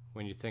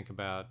 When you think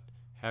about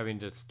having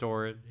to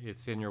store it,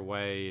 it's in your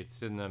way,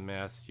 it's in the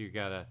mess. You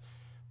gotta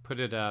put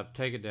it up,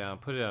 take it down,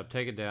 put it up,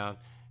 take it down.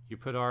 You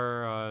put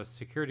our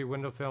security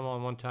window film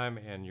on one time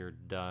and you're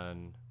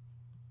done.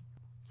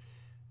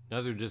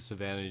 Another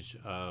disadvantage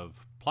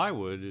of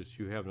plywood is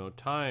you have no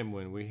time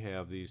when we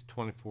have these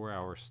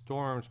 24-hour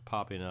storms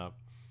popping up.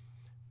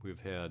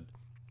 We've had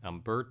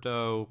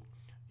Umberto,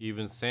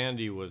 even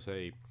Sandy was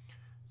a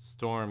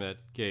storm that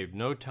gave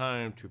no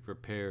time to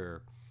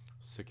prepare.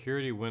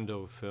 Security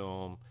window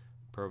film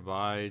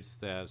provides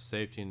that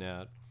safety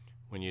net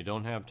when you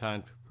don't have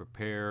time to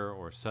prepare,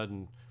 or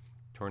sudden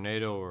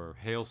tornado or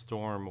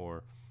hailstorm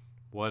or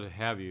what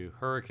have you,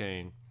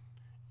 hurricane,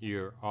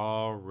 you're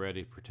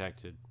already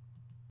protected.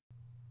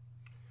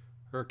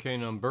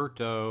 Hurricane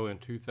Umberto in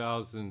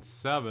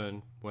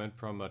 2007 went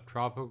from a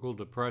tropical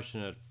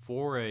depression at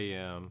 4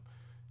 a.m.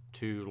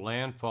 to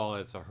landfall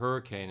as a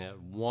hurricane at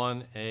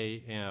 1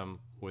 a.m.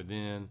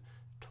 within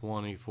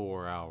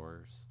 24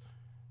 hours.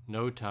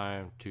 No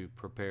time to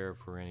prepare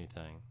for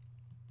anything.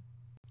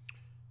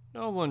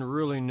 No one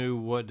really knew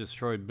what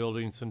destroyed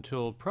buildings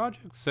until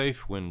Project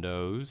Safe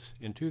Windows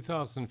in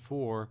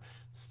 2004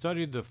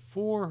 studied the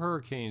 4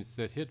 hurricanes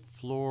that hit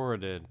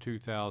Florida in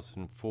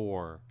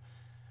 2004.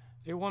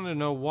 They wanted to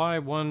know why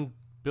one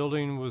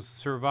building was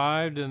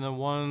survived and the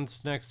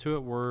ones next to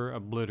it were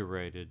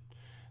obliterated.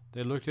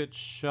 They looked at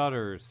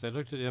shutters, they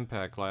looked at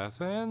impact glass,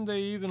 and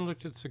they even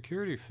looked at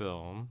security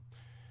film.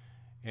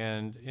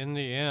 And in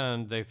the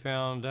end, they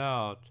found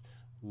out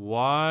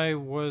why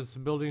was the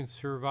building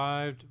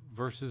survived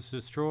versus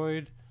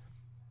destroyed?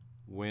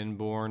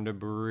 Windborne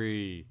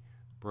debris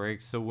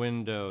breaks the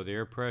window, the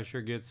air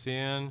pressure gets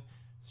in,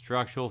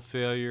 structural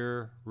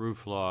failure,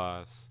 roof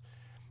loss.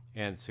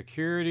 And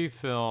security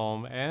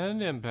film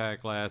and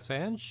impact glass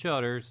and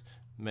shutters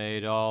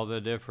made all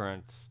the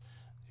difference.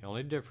 The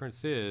only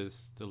difference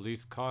is the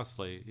least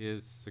costly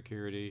is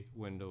security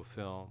window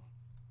film.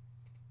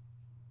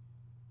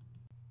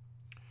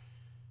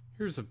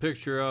 Here's a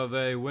picture of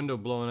a window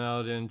blown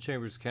out in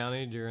Chambers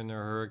County during the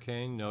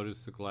hurricane.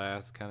 Notice the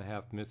glass kind of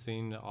half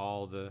missing.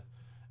 All the,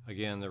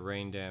 again, the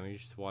rain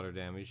damage, the water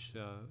damage,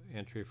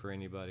 entry for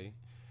anybody.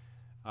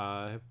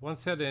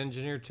 Once had an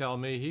engineer tell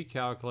me he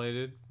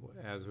calculated,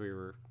 as we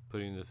were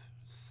putting the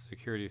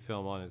security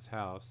film on his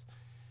house,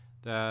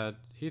 that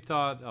he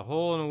thought a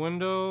hole in a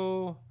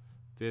window,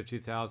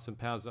 50,000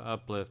 pounds of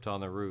uplift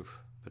on the roof,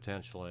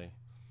 potentially.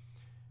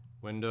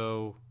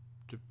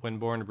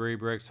 Windborne debris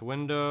breaks the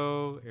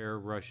window, air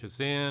rushes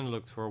in,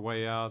 looks for a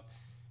way out.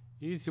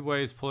 Easy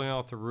way is pulling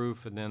off the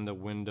roof, and then the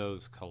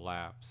windows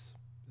collapse,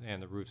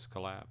 and the roofs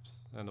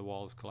collapse, and the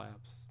walls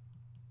collapse.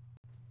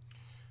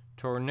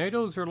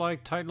 Tornadoes are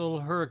like tight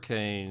little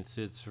hurricanes.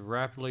 It's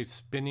rapidly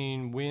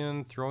spinning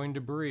wind, throwing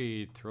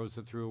debris, throws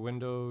it through a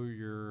window.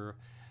 You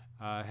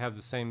have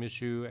the same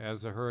issue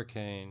as a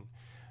hurricane.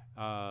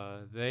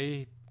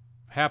 They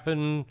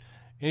happen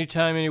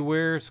anytime,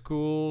 anywhere,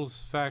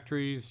 schools,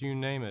 factories, you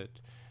name it.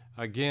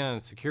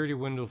 Again, security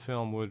window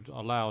film would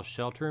allow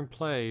shelter in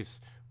place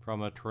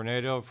from a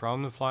tornado,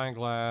 from the flying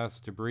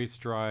glass, debris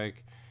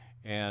strike,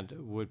 and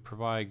would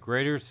provide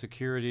greater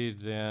security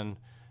than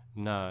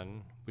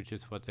none, which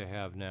is what they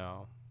have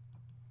now.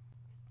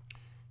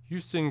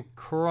 Houston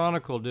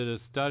Chronicle did a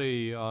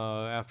study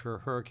after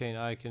Hurricane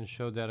Ike and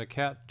showed that a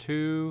Cat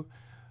 2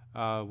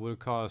 would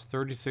cause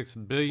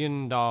 $36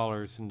 billion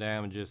in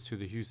damages to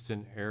the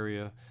Houston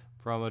area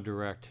from a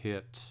direct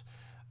hit.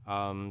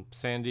 Superstorm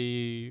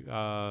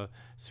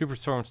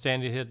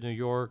Sandy hit New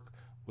York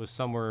was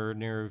somewhere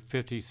near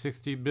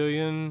 50-60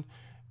 billion.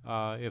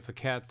 If a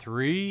Cat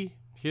 3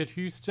 hit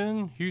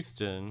Houston,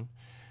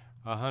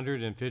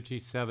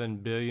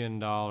 $157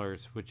 billion,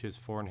 which is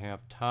 4.5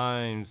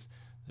 times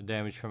the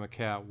damage from a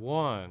Cat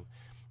 1.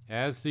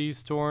 As these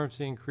storms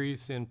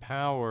increase in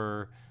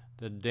power,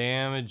 the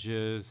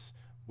damages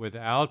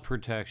without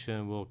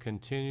protection will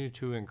continue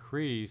to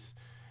increase,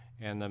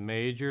 and the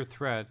major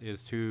threat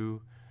is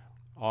to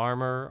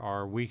armor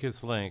our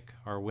weakest link,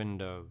 our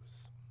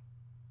windows.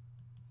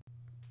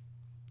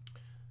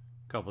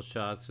 Couple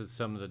shots of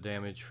some of the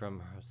damage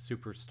from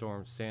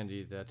Superstorm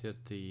Sandy that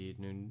hit the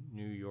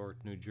New York,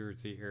 New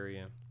Jersey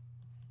area.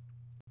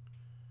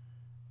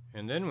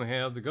 And then we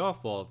have the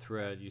golf ball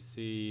threat. You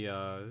see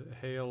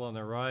hail on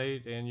the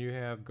right, and you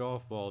have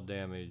golf ball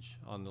damage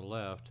on the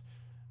left.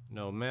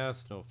 No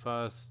mess, no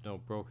fuss, no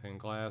broken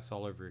glass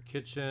all over your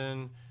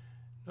kitchen,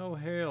 no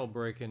hail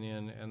breaking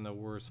in the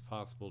worst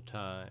possible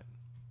time.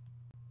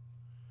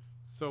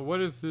 So what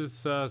does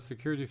this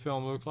security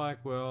film look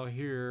like? Well,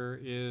 here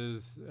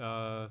is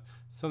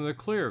some of the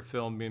clear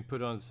film being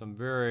put on some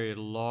very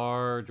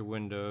large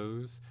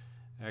windows,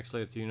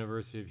 actually at the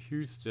University of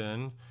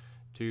Houston.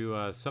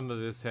 Some of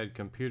this had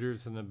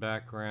computers in the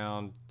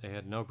background. They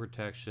had no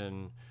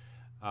protection.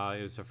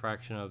 It was a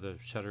fraction of the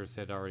shutters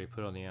they had already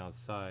put on the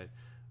outside.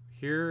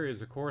 Here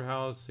is a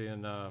courthouse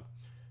in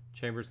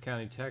Chambers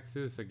County,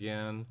 Texas.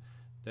 Again,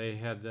 they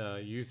had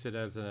used it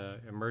as an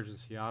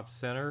emergency ops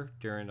center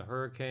during the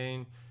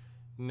hurricane.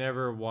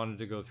 Never wanted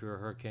to go through a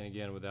hurricane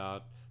again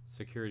without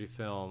security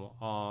film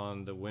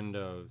on the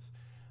windows.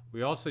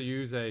 We also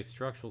use a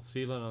structural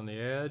sealant on the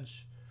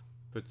edge,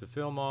 put the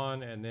film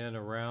on, and then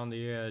around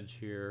the edge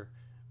here,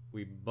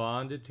 we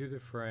bond it to the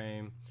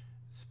frame,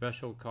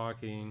 special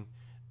caulking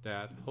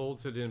that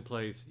holds it in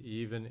place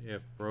even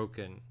if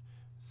broken.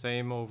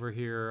 Same over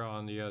here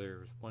on the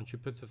others. Once you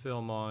put the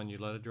film on, you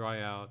let it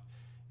dry out,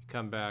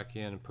 come back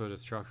in and put a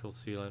structural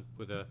sealant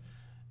with a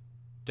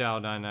Dow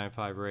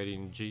 995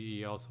 rating.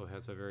 GE also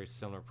has a very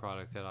similar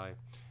product that I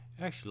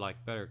actually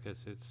like better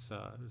because it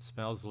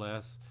smells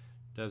less,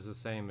 does the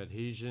same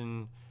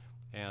adhesion,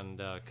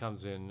 and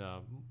comes in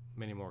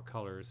many more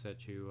colors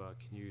that you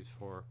can use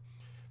for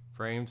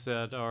frames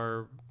that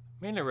are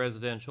mainly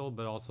residential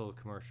but also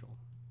commercial.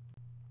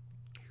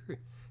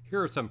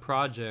 Here are some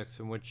projects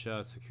in which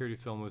security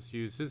film was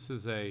used. This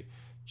is a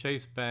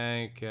Chase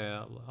Bank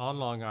on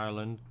Long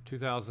Island,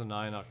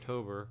 2009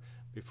 October,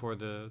 before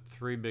the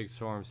 3 big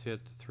storms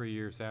hit 3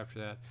 years after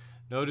that.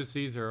 Notice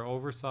these are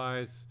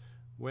oversized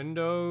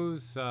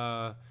windows,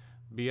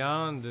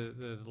 beyond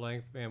the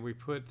length, and we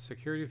put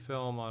security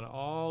film on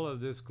all of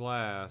this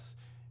glass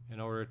in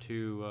order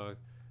to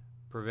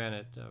prevent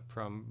it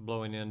from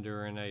blowing in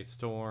during a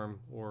storm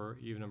or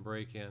even a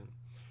break-in.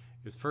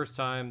 It was the first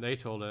time they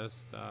told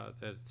us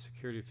that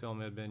security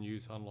film had been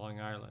used on Long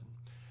Island.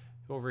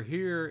 Over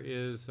here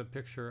is a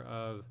picture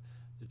of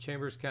the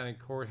Chambers County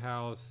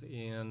Courthouse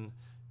in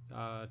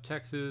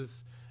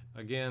Texas.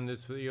 Again,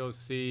 this was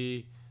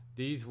EOC.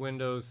 These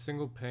windows,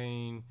 single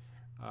pane,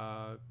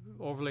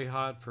 overly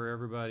hot for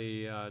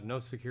everybody, no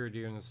security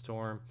during the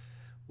storm.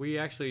 We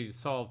actually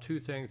solved two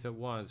things at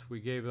once.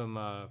 We gave them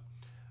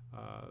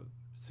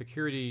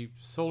security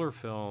solar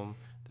film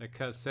that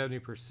cut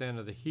 70%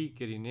 of the heat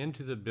getting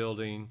into the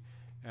building.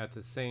 At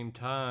the same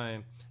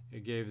time,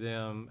 it gave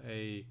them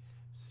a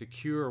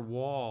secure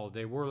wall.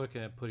 They were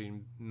looking at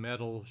putting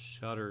metal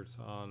shutters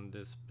on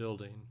this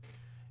building.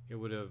 It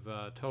would have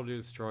totally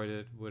destroyed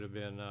it, would have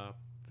been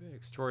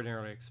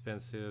extraordinarily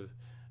expensive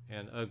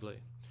and ugly.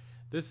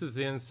 This is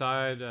the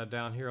inside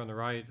down here on the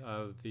right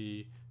of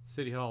the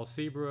City Hall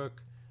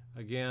Seabrook.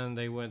 Again,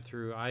 they went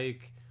through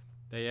Ike.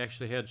 They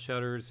actually had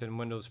shutters and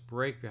windows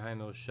break behind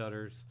those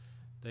shutters.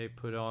 They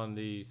put on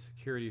the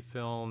security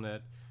film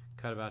that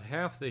cut about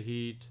half the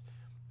heat.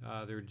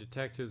 Their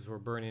detectives were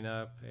burning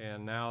up,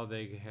 and now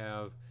they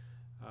have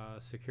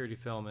security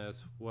film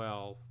as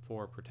well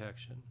for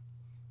protection.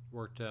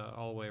 Worked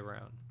all the way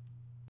around.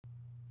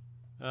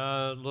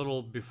 A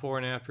little before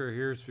and after.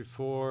 Here's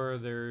before,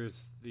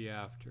 there's the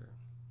after.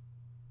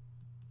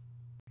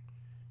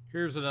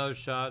 Here's another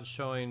shot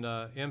showing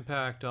the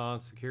impact on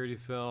security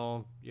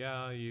film.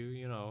 Yeah,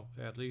 you know,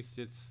 at least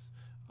it's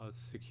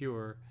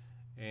secure.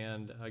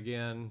 And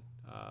again,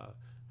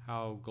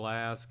 how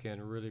glass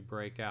can really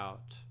break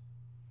out.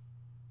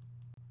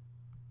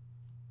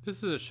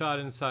 This is a shot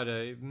inside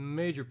a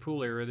major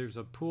pool area. There's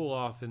a pool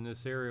off in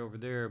this area over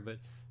there, but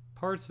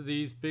parts of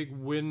these big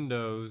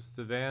windows,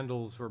 the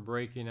vandals were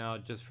breaking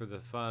out just for the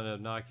fun of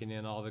knocking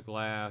in all the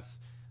glass.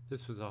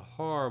 This was a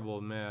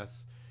horrible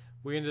mess.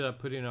 We ended up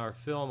putting our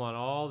film on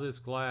all this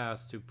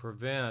glass to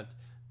prevent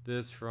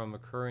this from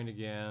occurring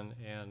again,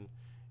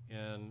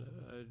 and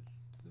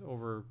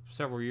over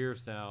several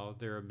years now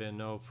there have been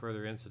no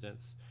further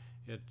incidents.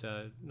 It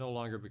no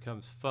longer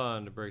becomes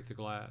fun to break the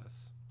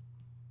glass.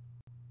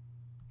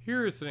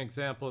 Here is an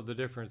example of the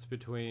difference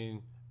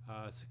between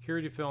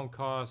security film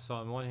costs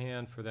on one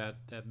hand for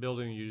that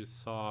building you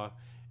just saw,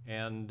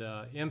 and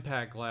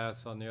impact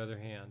glass on the other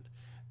hand.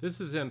 This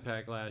is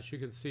impact glass. You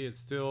can see it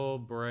still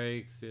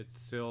breaks. It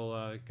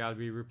still got to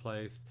be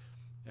replaced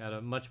at a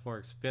much more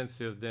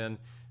expensive than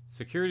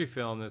security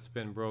film that's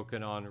been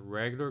broken on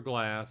regular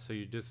glass. So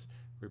you just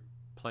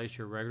replace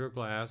your regular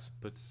glass,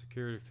 put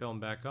security film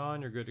back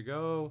on, you're good to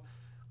go,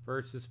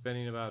 versus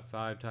spending about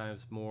 5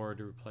 times more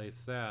to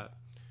replace that.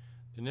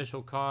 The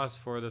initial cost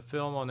for the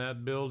film on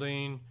that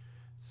building,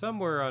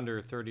 somewhere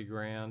under 30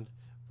 grand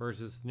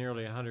versus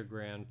nearly 100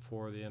 grand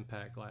for the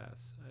impact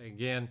glass.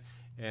 Again,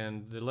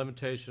 and the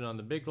limitation on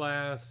the big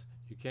glass,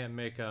 you can't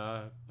make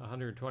a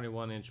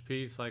 121-inch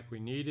piece like we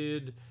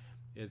needed.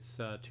 It's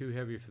too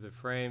heavy for the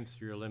frame, so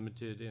you're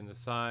limited in the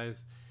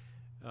size.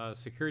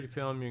 Security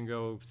film, you can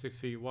go 6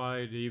 feet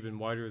wide, even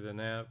wider than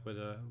that with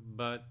a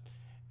butt,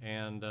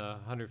 and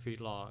 100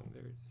 feet long.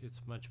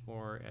 It's much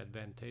more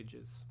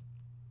advantageous.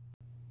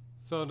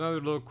 So another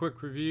little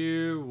quick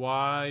review.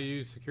 Why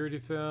use security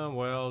film?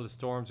 Well, the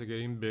storms are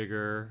getting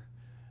bigger.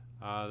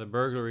 The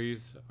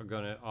burglaries are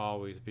going to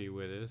always be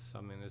with us.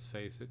 I mean, let's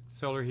face it.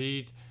 Solar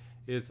heat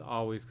is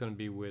always going to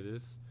be with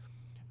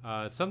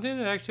us. Something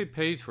that actually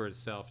pays for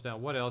itself. Now,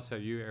 what else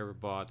have you ever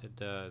bought that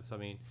does? I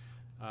mean,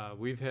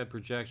 we've had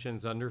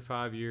projections under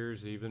 5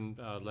 years, even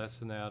less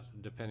than that,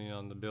 depending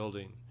on the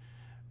building.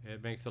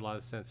 It makes a lot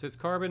of sense. It's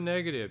carbon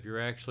negative.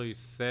 You're actually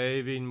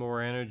saving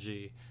more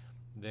energy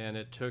than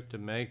it took to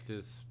make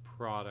this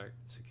product,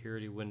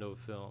 security window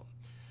film.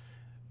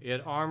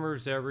 It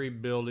armors every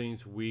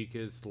building's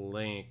weakest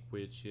link,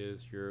 which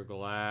is your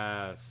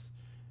glass.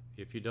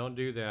 If you don't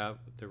do that,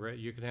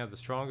 you can have the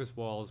strongest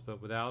walls,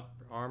 but without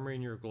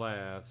armoring your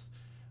glass,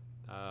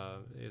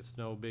 it's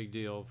no big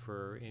deal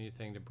for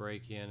anything to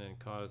break in and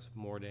cause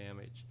more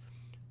damage.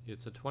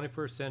 It's a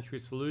 21st century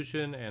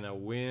solution and a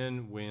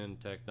win-win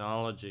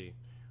technology.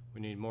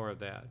 We need more of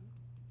that.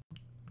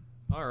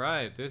 All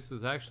right, this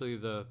is actually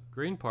the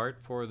green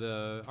part for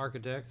the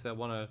architects that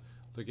want to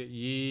look at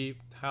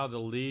how the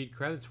LEED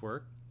credits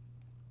work,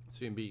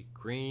 so you can be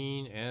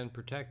green and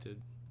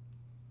protected.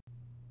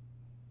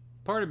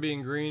 Part of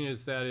being green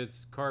is that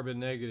it's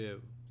carbon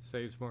negative,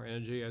 saves more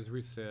energy, as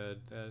we said,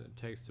 that it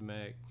takes to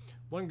make.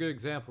 One good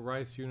example,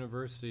 Rice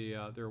University,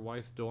 their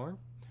Weiss dorm.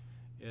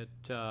 It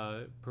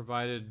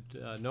provided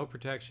no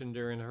protection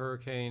during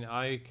Hurricane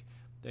Ike.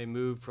 They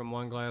moved from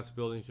one glass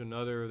building to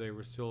another. They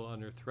were still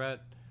under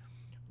threat.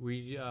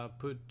 We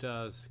put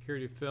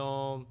security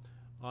film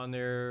on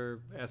there,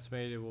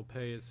 estimated it will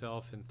pay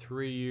itself in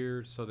 3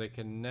 years, so they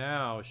can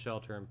now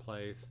shelter in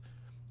place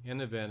in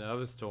the event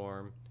of a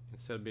storm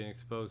instead of being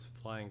exposed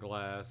to flying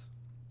glass.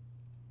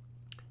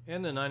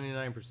 And the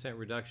 99%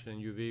 reduction in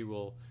UV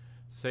will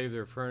save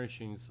their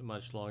furnishings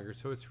much longer.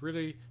 So it's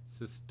really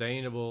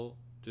sustainable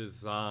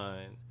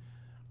design.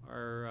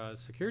 Our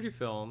security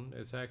film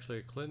is actually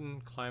a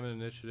Clinton Climate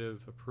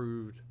Initiative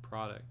approved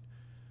product.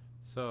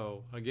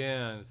 So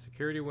again,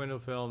 security window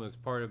film is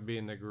part of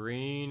being the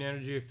green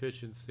energy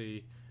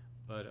efficiency,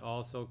 but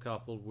also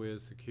coupled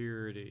with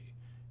security.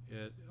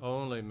 It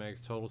only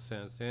makes total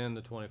sense in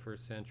the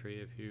 21st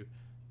century if you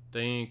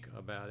think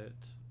about it.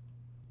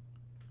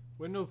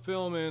 Window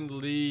film and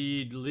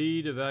LEED.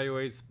 LEED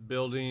evaluates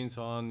buildings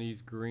on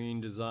these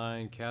green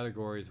design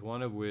categories,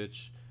 one of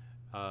which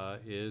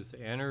is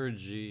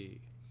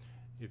energy.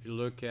 If you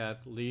look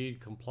at LEED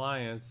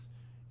compliance,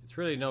 it's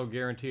really no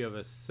guarantee of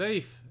a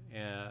safe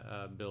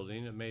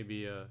building. It may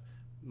be a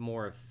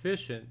more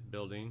efficient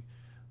building,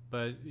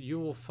 but you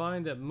will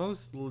find that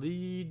most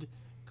LEED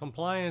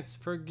compliance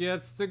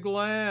forgets the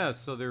glass,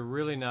 so they're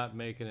really not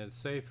making it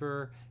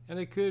safer, and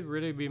they could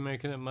really be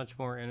making it much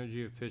more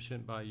energy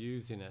efficient by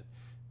using it.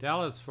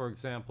 Dallas, for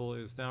example,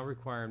 is now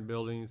requiring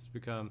buildings to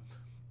become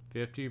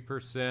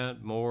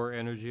 50% more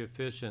energy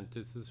efficient.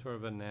 This is sort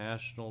of a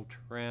national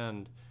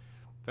trend.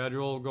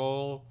 Federal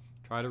goal,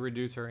 try to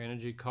reduce our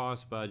energy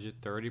cost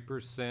budget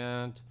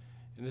 30%,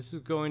 and this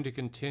is going to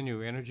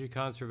continue. Energy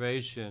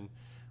conservation,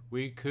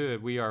 we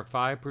are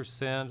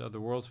 5% of the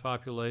world's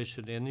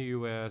population in the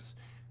US.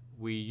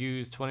 We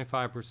use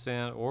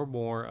 25% or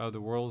more of the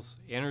world's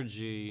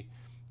energy.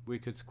 We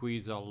could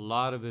squeeze a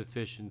lot of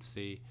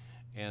efficiency,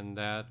 and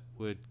that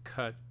would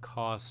cut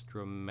costs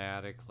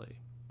dramatically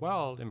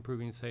while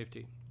improving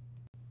safety.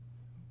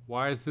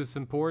 Why is this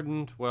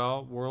important?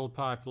 Well, world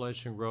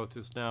population growth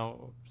is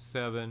now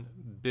 7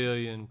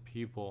 billion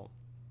people.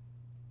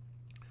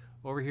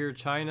 Over here,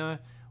 China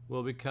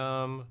will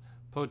become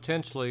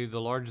potentially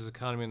the largest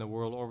economy in the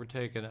world,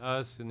 overtaking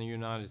us in the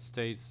United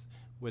States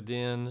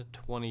within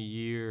 20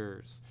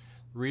 years.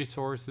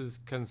 Resources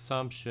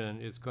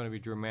consumption is going to be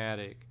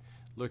dramatic.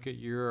 Look at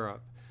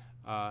Europe.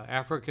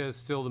 Africa is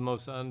still the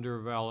most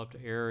underdeveloped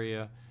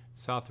area.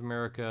 South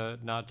America,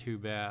 not too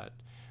bad.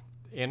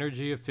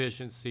 Energy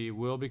efficiency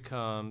will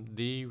become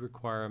the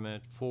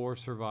requirement for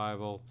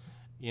survival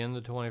in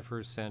the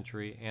 21st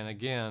century, and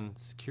again,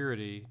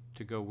 security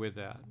to go with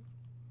that.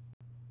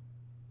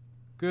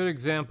 Good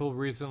example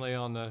recently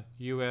on the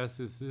US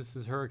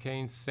is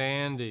Hurricane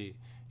Sandy.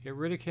 It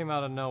really came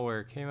out of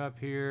nowhere. It came up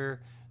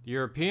here. The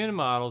European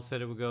model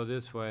said it would go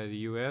this way. The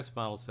US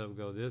model said it would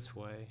go this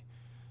way.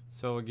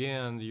 So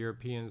again, the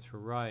Europeans were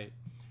right.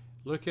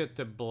 Look at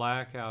the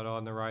blackout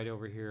on the right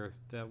over here.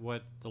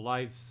 What the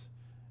lights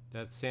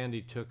that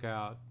Sandy took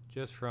out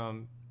just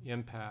from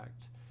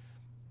impact.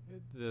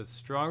 The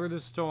stronger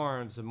the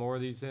storms, the more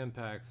these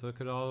impacts.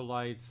 Look at all the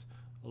lights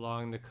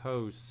along the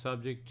coast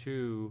subject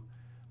to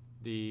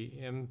the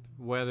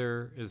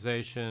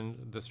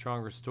weatherization, the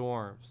stronger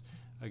storms.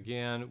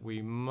 Again,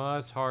 we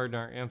must harden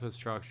our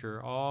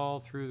infrastructure all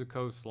through the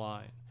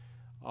coastline,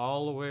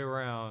 all the way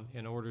around,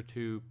 in order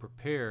to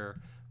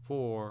prepare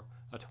for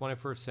a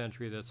 21st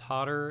century that's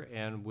hotter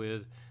and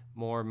with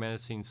more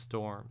menacing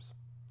storms.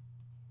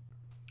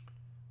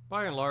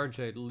 By and large,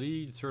 a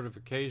LEED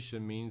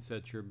certification means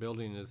that your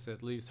building is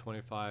at least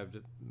 25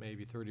 to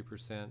maybe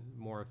 30%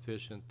 more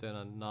efficient than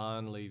a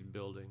non-LEED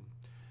building.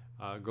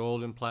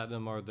 Gold and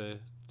platinum are the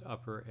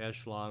upper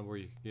echelon where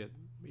you can get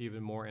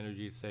even more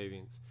energy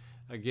savings.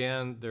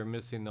 Again, they're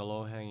missing the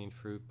low-hanging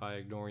fruit by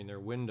ignoring their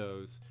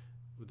windows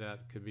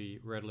that could be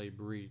readily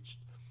breached.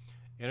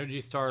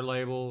 Energy Star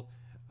label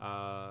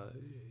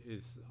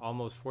is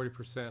almost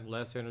 40%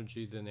 less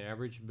energy than the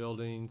average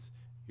buildings.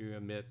 You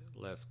emit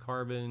less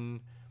carbon.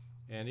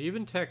 And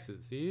even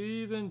Texas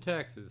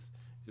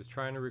is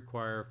trying to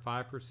require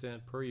 5%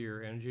 per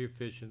year energy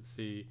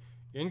efficiency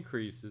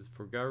increases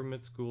for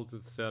government, schools,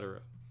 etc.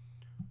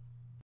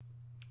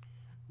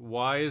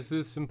 Why is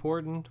this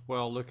important?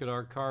 Well, look at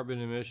our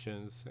carbon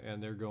emissions,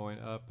 and they're going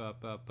up,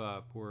 up, up,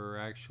 up. We're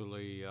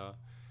actually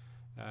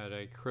at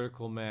a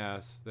critical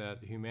mass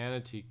that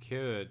humanity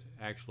could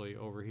actually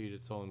overheat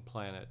its own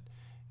planet.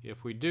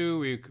 If we do,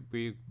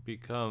 we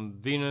become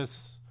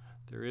Venus.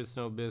 There is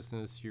no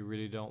business. You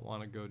really don't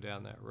want to go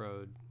down that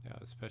road,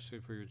 especially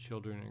for your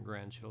children and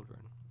grandchildren.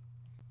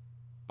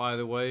 By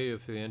the way,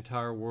 if the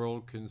entire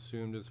world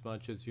consumed as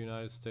much as the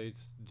United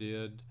States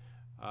did,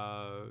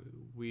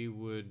 we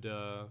would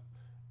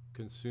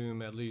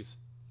consume at least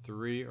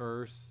 3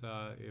 Earths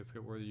if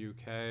it were the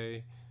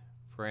UK,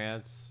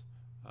 France,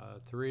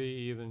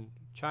 3, even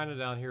China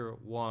down here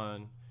at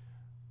 1.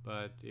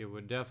 But it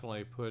would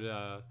definitely put,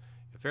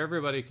 if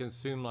everybody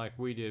consumed like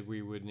we did,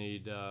 we would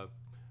need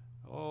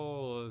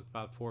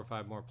about 4 or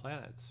 5 more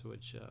planets,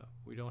 which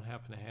we don't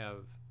happen to have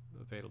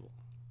available.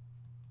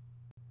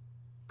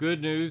 Good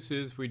news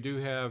is we do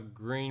have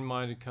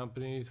green-minded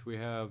companies. We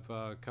have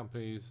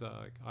companies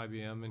like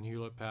IBM and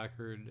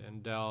Hewlett-Packard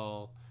and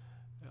Dell,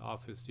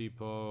 Office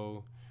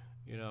Depot,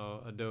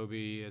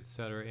 Adobe,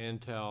 etc.,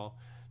 Intel.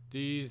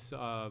 These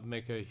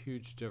make a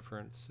huge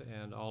difference,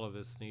 and all of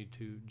us need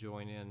to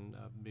join in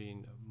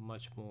being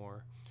much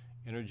more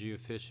energy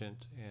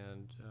efficient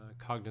and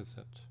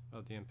cognizant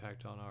of the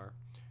impact on our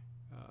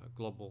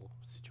global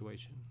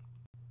situation.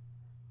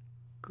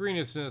 Green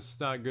is just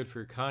not good for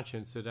your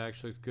conscience. It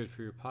actually is good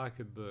for your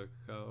pocketbook.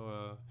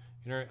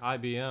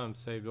 IBM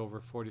saved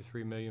over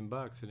 43 million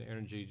bucks in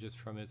energy just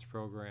from its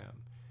program.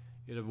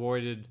 It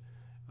avoided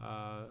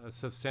a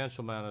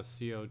substantial amount of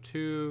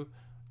CO2,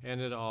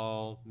 and it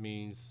all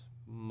means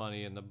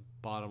money in the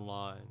bottom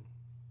line.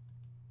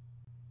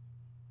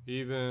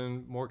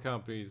 Even more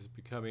companies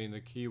becoming the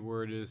key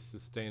word is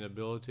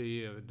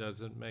sustainability. If it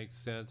doesn't make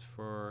sense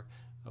for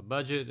a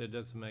budget, it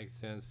doesn't make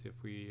sense if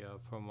we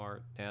from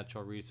our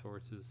natural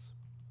resources.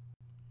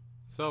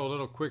 So a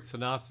little quick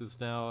synopsis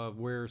now of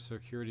where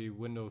security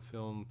window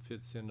film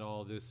fits into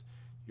all this.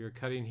 You're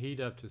cutting heat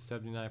up to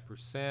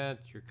 79%,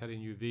 you're cutting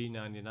UV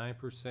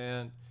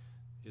 99%,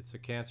 it's a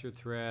cancer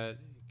threat,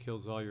 it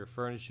kills all your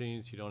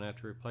furnishings, you don't have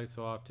to replace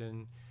so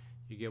often,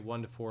 you get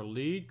 1 to 4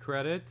 lead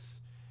credits,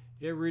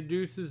 it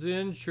reduces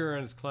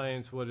insurance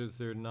claims. What is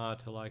there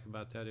not to like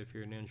about that if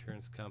you're an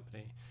insurance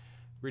company?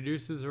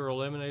 Reduces or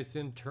eliminates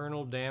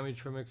internal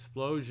damage from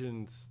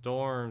explosions,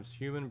 storms,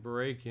 human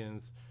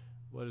break-ins.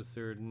 What is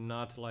there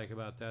not to like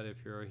about that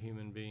if you're a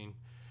human being?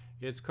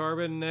 It's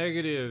carbon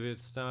negative.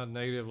 It's not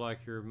negative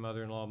like your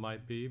mother-in-law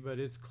might be, but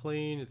it's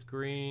clean, it's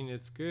green,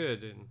 it's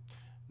good. And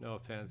no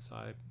offense,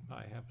 I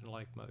happen to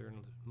like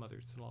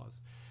mothers-in-laws.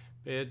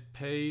 It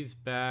pays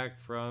back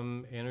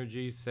from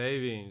energy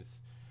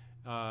savings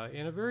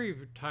in a very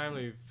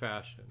timely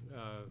fashion.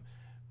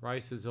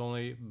 Rice is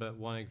only but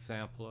one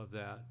example of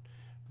that.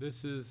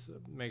 This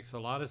makes a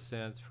lot of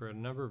sense for a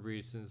number of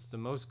reasons. The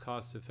most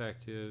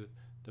cost-effective,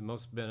 the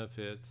most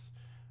benefits.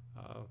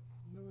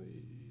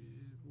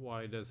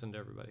 Why doesn't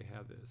everybody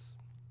have this?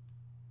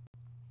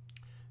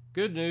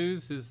 Good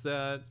news is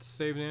that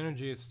saving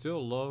energy is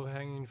still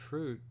low-hanging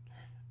fruit.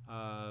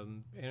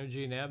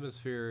 Energy and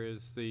atmosphere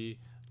is the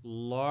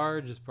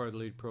largest part of the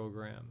LEED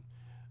program.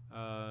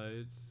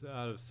 It's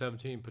out of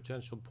 17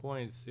 potential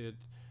points, it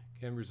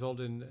can result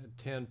in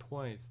 10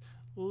 points.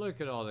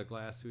 Look at all the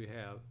glass we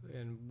have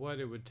and what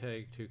it would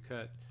take to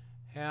cut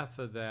half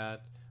of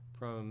that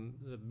from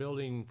the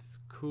building's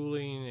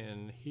cooling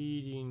and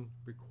heating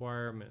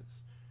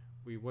requirements.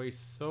 We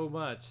waste so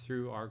much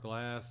through our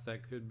glass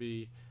that could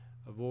be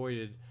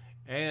avoided,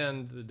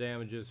 and the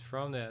damages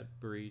from that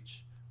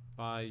breach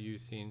by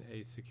using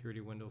a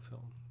security window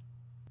film.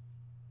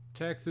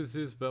 Texas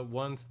is but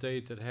one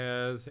state that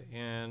has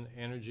an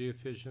energy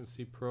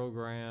efficiency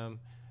program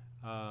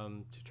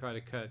to try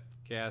to cut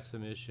gas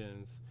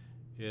emissions.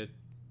 It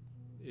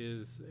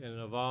is an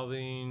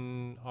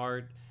evolving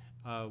art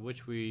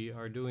which we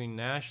are doing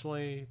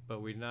nationally,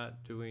 but we're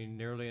not doing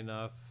nearly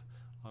enough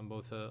on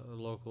both a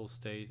local,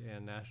 state,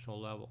 and national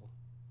level.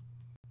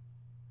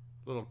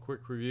 Little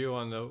quick review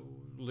on the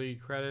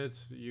LEED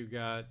credits. You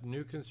got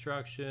new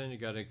construction, you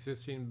got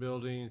existing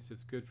buildings.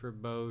 It's good for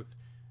both.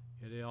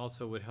 It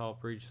also would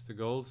help reach the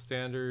gold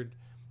standard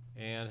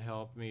and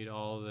help meet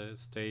all the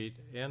state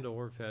and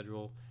or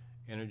federal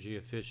energy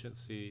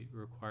efficiency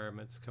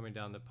requirements coming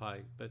down the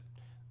pike. But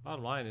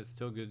bottom line, it's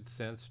still good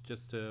sense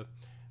just to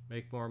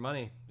make more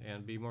money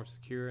and be more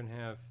secure and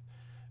have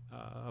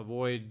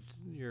avoid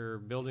your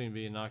building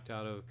being knocked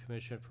out of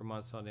commission for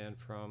months on end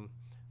from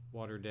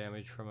water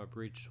damage from a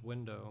breached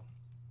window.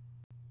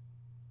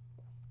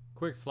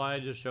 Quick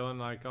slide just showing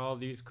like all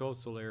these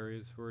coastal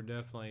areas were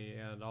definitely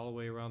and all the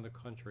way around the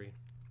country.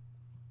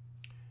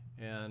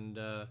 And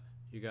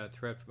you got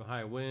threat from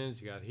high winds,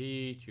 you got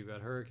heat, you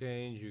got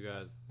hurricanes, you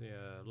got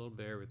a little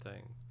bit of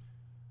everything.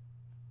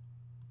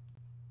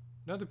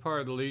 Another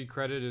part of the LEED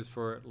credit is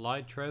for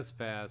light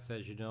trespass,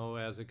 as you know,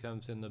 as it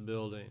comes in the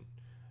building.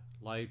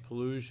 Light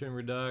pollution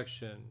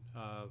reduction.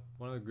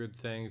 One of the good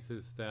things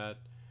is that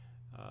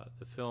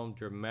the film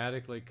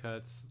dramatically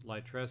cuts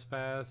light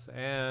trespass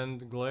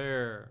and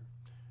glare.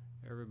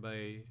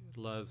 Everybody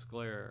loves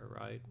glare,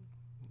 right?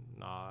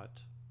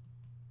 Not.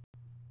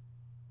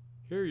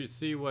 Here you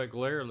see what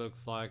glare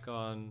looks like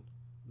on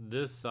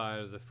this side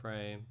of the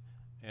frame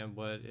and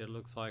what it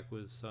looks like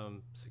with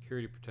some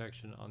security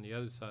protection on the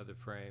other side of the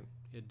frame.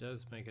 It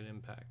does make an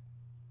impact.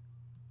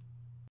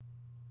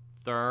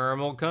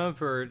 Thermal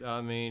comfort.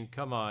 I mean,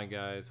 come on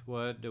guys,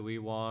 what do we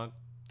want?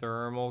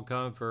 Thermal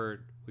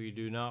comfort. We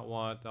do not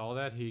want all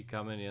that heat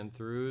coming in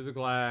through the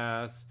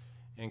glass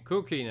and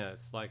cooking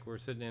us like we're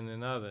sitting in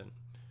an oven.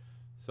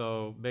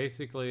 So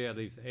basically at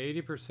least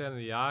 80% of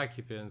the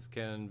occupants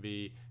can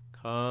be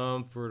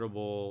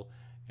comfortable,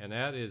 and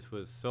that is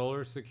with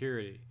solar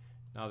security.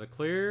 Now the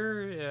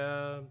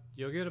clear,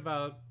 you'll get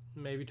about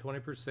maybe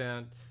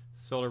 20%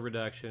 solar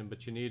reduction,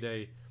 but you need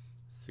a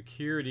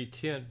security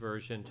tint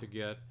version to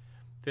get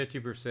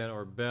 50%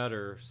 or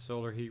better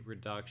solar heat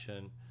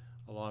reduction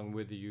along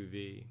with the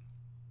UV.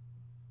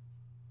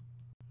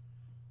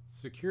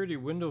 Security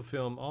window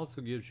film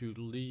also gives you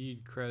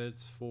LEED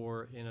credits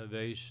for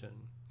innovation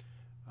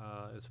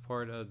as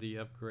part of the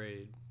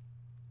upgrade.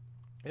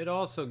 It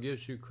also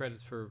gives you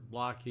credits for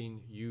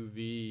blocking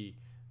UV,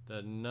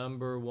 the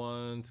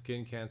 #1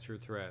 skin cancer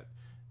threat.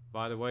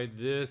 By the way,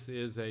 this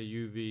is a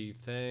UV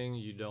thing.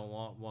 You don't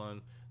want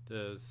one.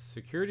 The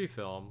security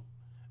film,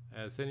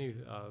 as any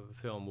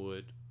film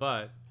would,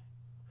 but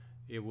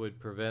it would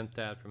prevent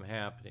that from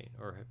happening,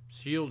 or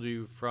shield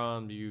you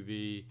from the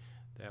UV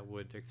that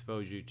would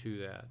expose you to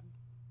that.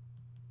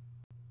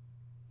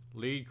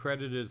 LEED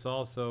credit is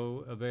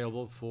also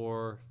available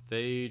for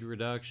fade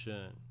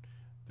reduction.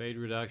 Fade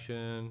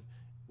reduction,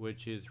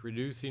 which is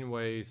reducing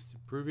waste,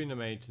 improving the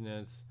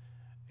maintenance,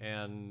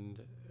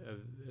 and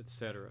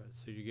etc.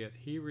 So you get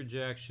heat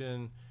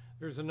rejection.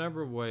 There's a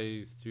number of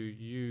ways to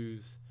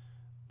use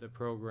the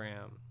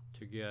program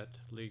to get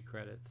LEED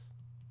credits.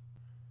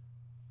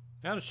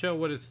 Now to show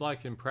what it's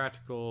like in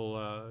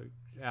practical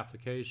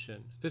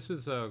application. This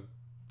is a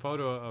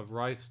photo of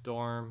Rice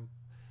Dorm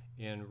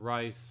in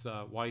Rice,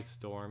 White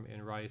Storm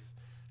in Rice.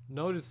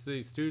 Notice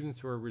the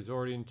students were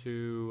resorting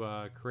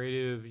to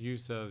creative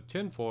use of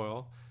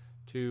tinfoil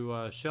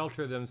to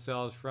shelter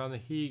themselves from the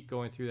heat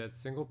going through that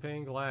single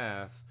pane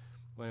glass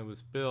when it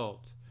was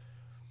built.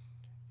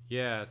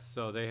 Yes,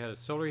 so they had a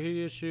solar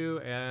heat issue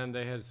and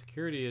they had a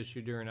security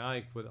issue during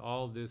Ike with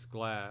all this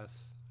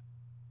glass.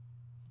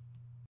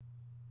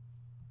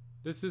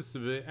 This is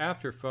the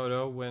after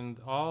photo when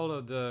all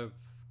of the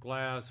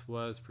glass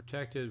was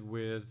protected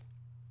with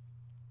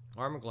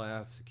Armor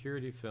Glass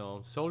security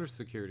film, solar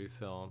security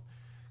film,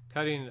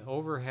 cutting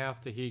over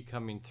half the heat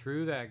coming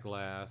through that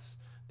glass.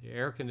 The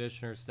air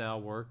conditioners now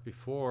work.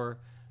 Before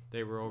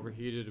they were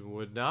overheated and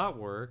would not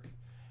work.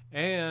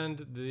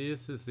 And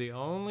this is the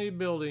only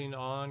building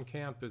on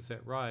campus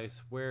at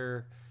Rice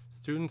where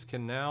students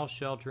can now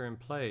shelter in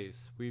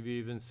place. We've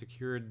even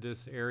secured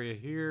this area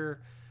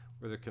here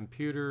where the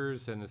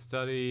computers and the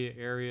study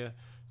area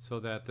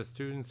so that the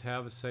students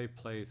have a safe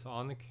place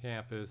on the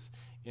campus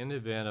in the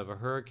event of a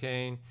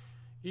hurricane,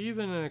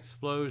 even an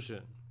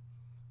explosion.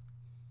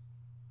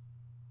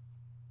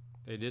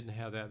 They didn't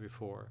have that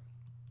before.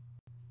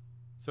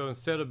 So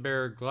instead of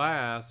bare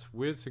glass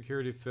with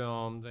security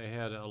film, they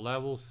had a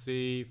level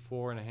C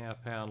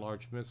 4.5-pound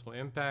large missile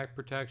impact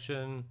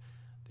protection.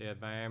 They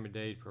had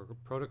Miami-Dade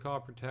protocol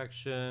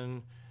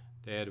protection.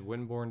 They had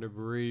windborne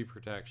debris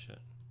protection.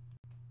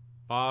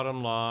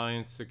 Bottom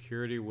line,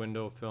 security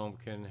window film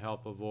can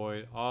help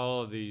avoid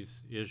all of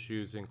these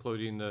issues,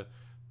 including the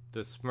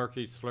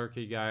smirky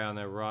slurky guy on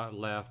the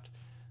left,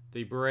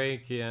 the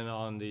break-in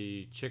on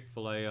the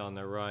Chick-fil-A on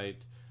the right,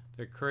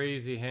 the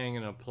crazy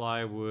hanging of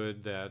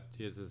plywood that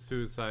is a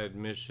suicide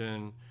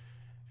mission,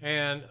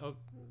 and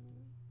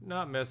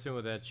not messing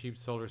with that cheap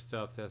solar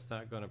stuff that's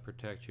not going to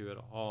protect you at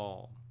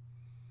all.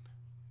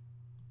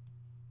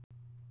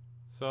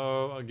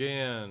 So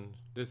again,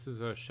 this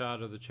is a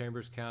shot of the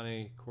Chambers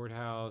County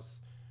Courthouse.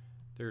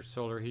 Their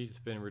solar heat's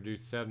been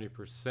reduced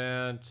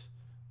 70%.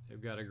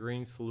 They've got a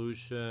green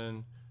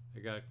solution.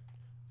 They got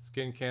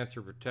skin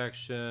cancer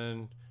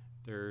protection.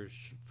 Their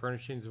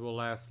furnishings will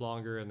last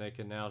longer, and they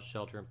can now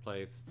shelter in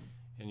place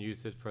and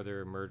use it for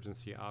their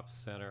emergency ops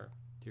center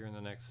during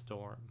the next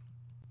storm.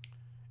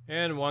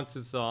 And once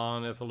it's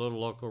on, if a little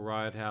local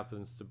riot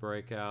happens to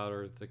break out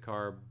or if the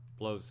car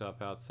blows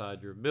up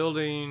outside your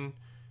building,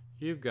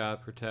 you've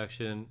got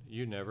protection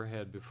you never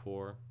had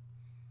before,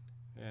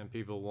 and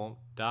people won't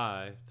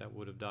die that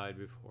would have died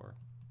before.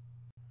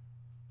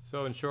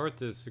 So in short,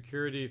 the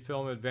security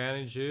film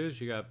advantage is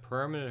you got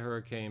permanent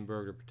hurricane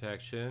burglar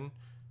protection,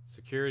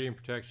 security and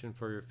protection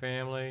for your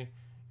family,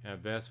 and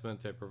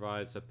investment that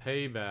provides a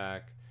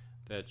payback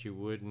that you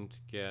wouldn't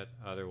get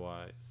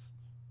otherwise.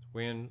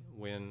 Win,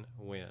 win,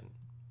 win.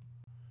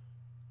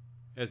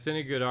 As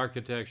any good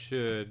architect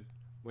should,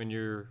 when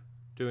you're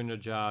doing a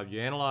job,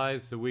 you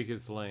analyze the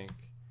weakest link.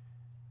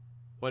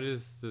 What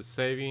is the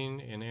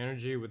saving in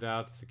energy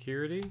without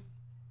security?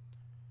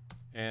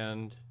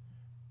 And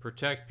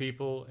protect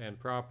people and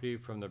property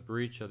from the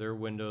breach of their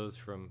windows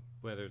from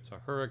whether it's a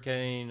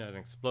hurricane, an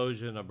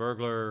explosion, a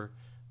burglar,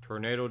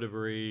 tornado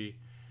debris,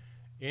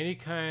 any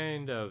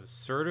kind of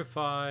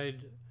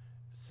certified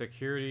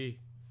security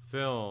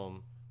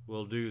film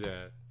will do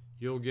that.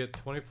 You'll get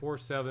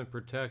 24/7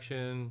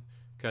 protection,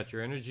 cut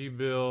your energy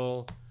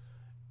bill,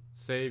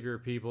 save your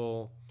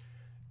people.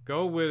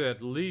 Go with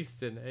at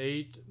least an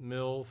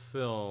 8mm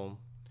film,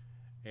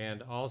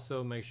 and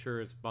also make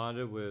sure it's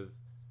bonded with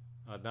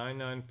a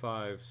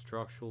 995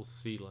 structural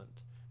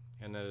sealant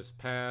and that it's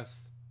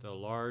passed the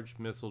large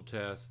missile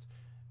test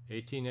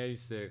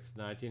 1886,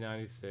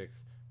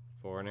 1996,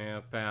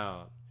 4.5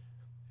 pound.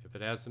 If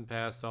it hasn't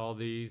passed all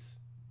these,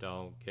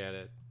 don't get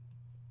it.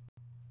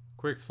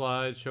 Quick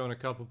slide showing a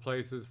couple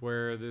places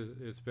where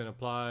it's been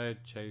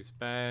applied. Chase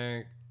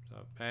Bank,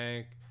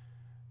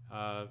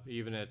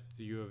 even at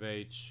the U of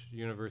H,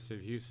 University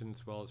of Houston,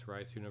 as well as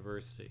Rice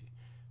University.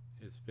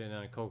 It's been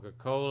on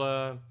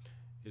Coca-Cola.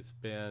 It's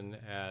been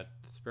at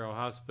Sparrow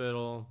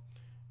Hospital.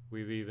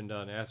 We've even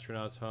done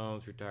astronauts'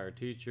 homes, retired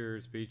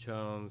teachers, beach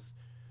homes.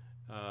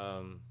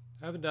 I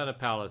haven't done a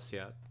palace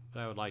yet,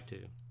 but I would like to.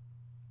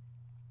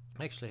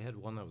 Actually, I had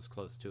one that was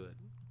close to it.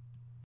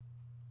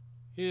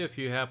 If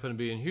you happen to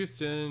be in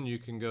Houston, you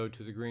can go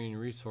to the Green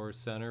Resource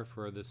Center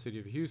for the City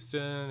of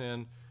Houston,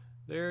 and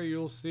there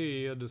you'll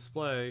see a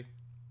display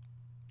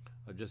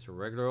of just a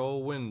regular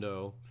old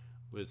window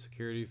with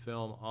security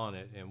film on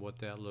it and what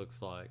that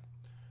looks like.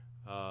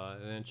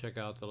 and then check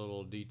out the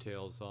little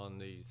details on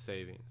the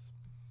savings.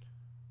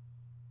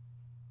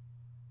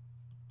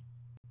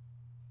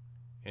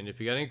 And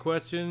if you got any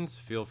questions,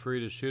 feel free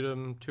to shoot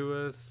them to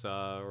us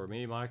or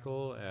me,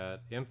 Michael,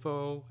 at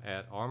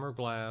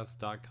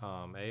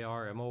info@armorglass.com,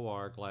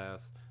 ARMOR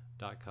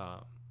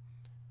glass.com.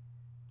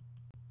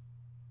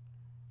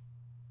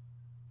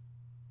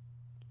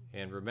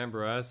 And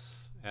remember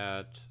us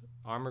at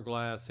Armor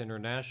Glass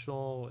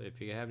International.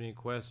 If you have any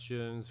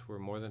questions, we're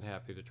more than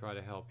happy to try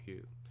to help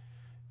you.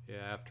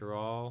 After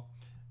all,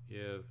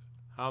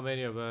 how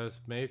many of us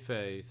may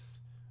face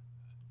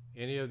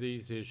any of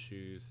these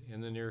issues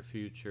in the near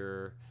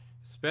future,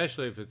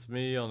 especially if it's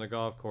me on the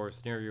golf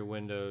course near your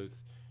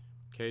windows,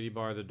 Katie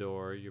bar the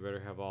door, you better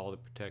have all the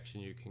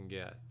protection you can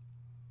get.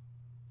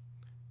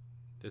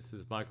 This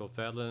is Michael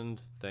Fjetland.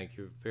 Thank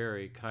you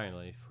very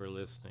kindly for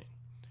listening.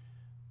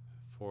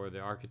 For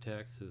the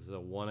architects, this is a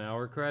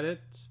 1-hour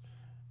credit,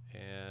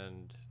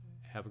 and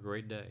have a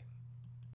great day.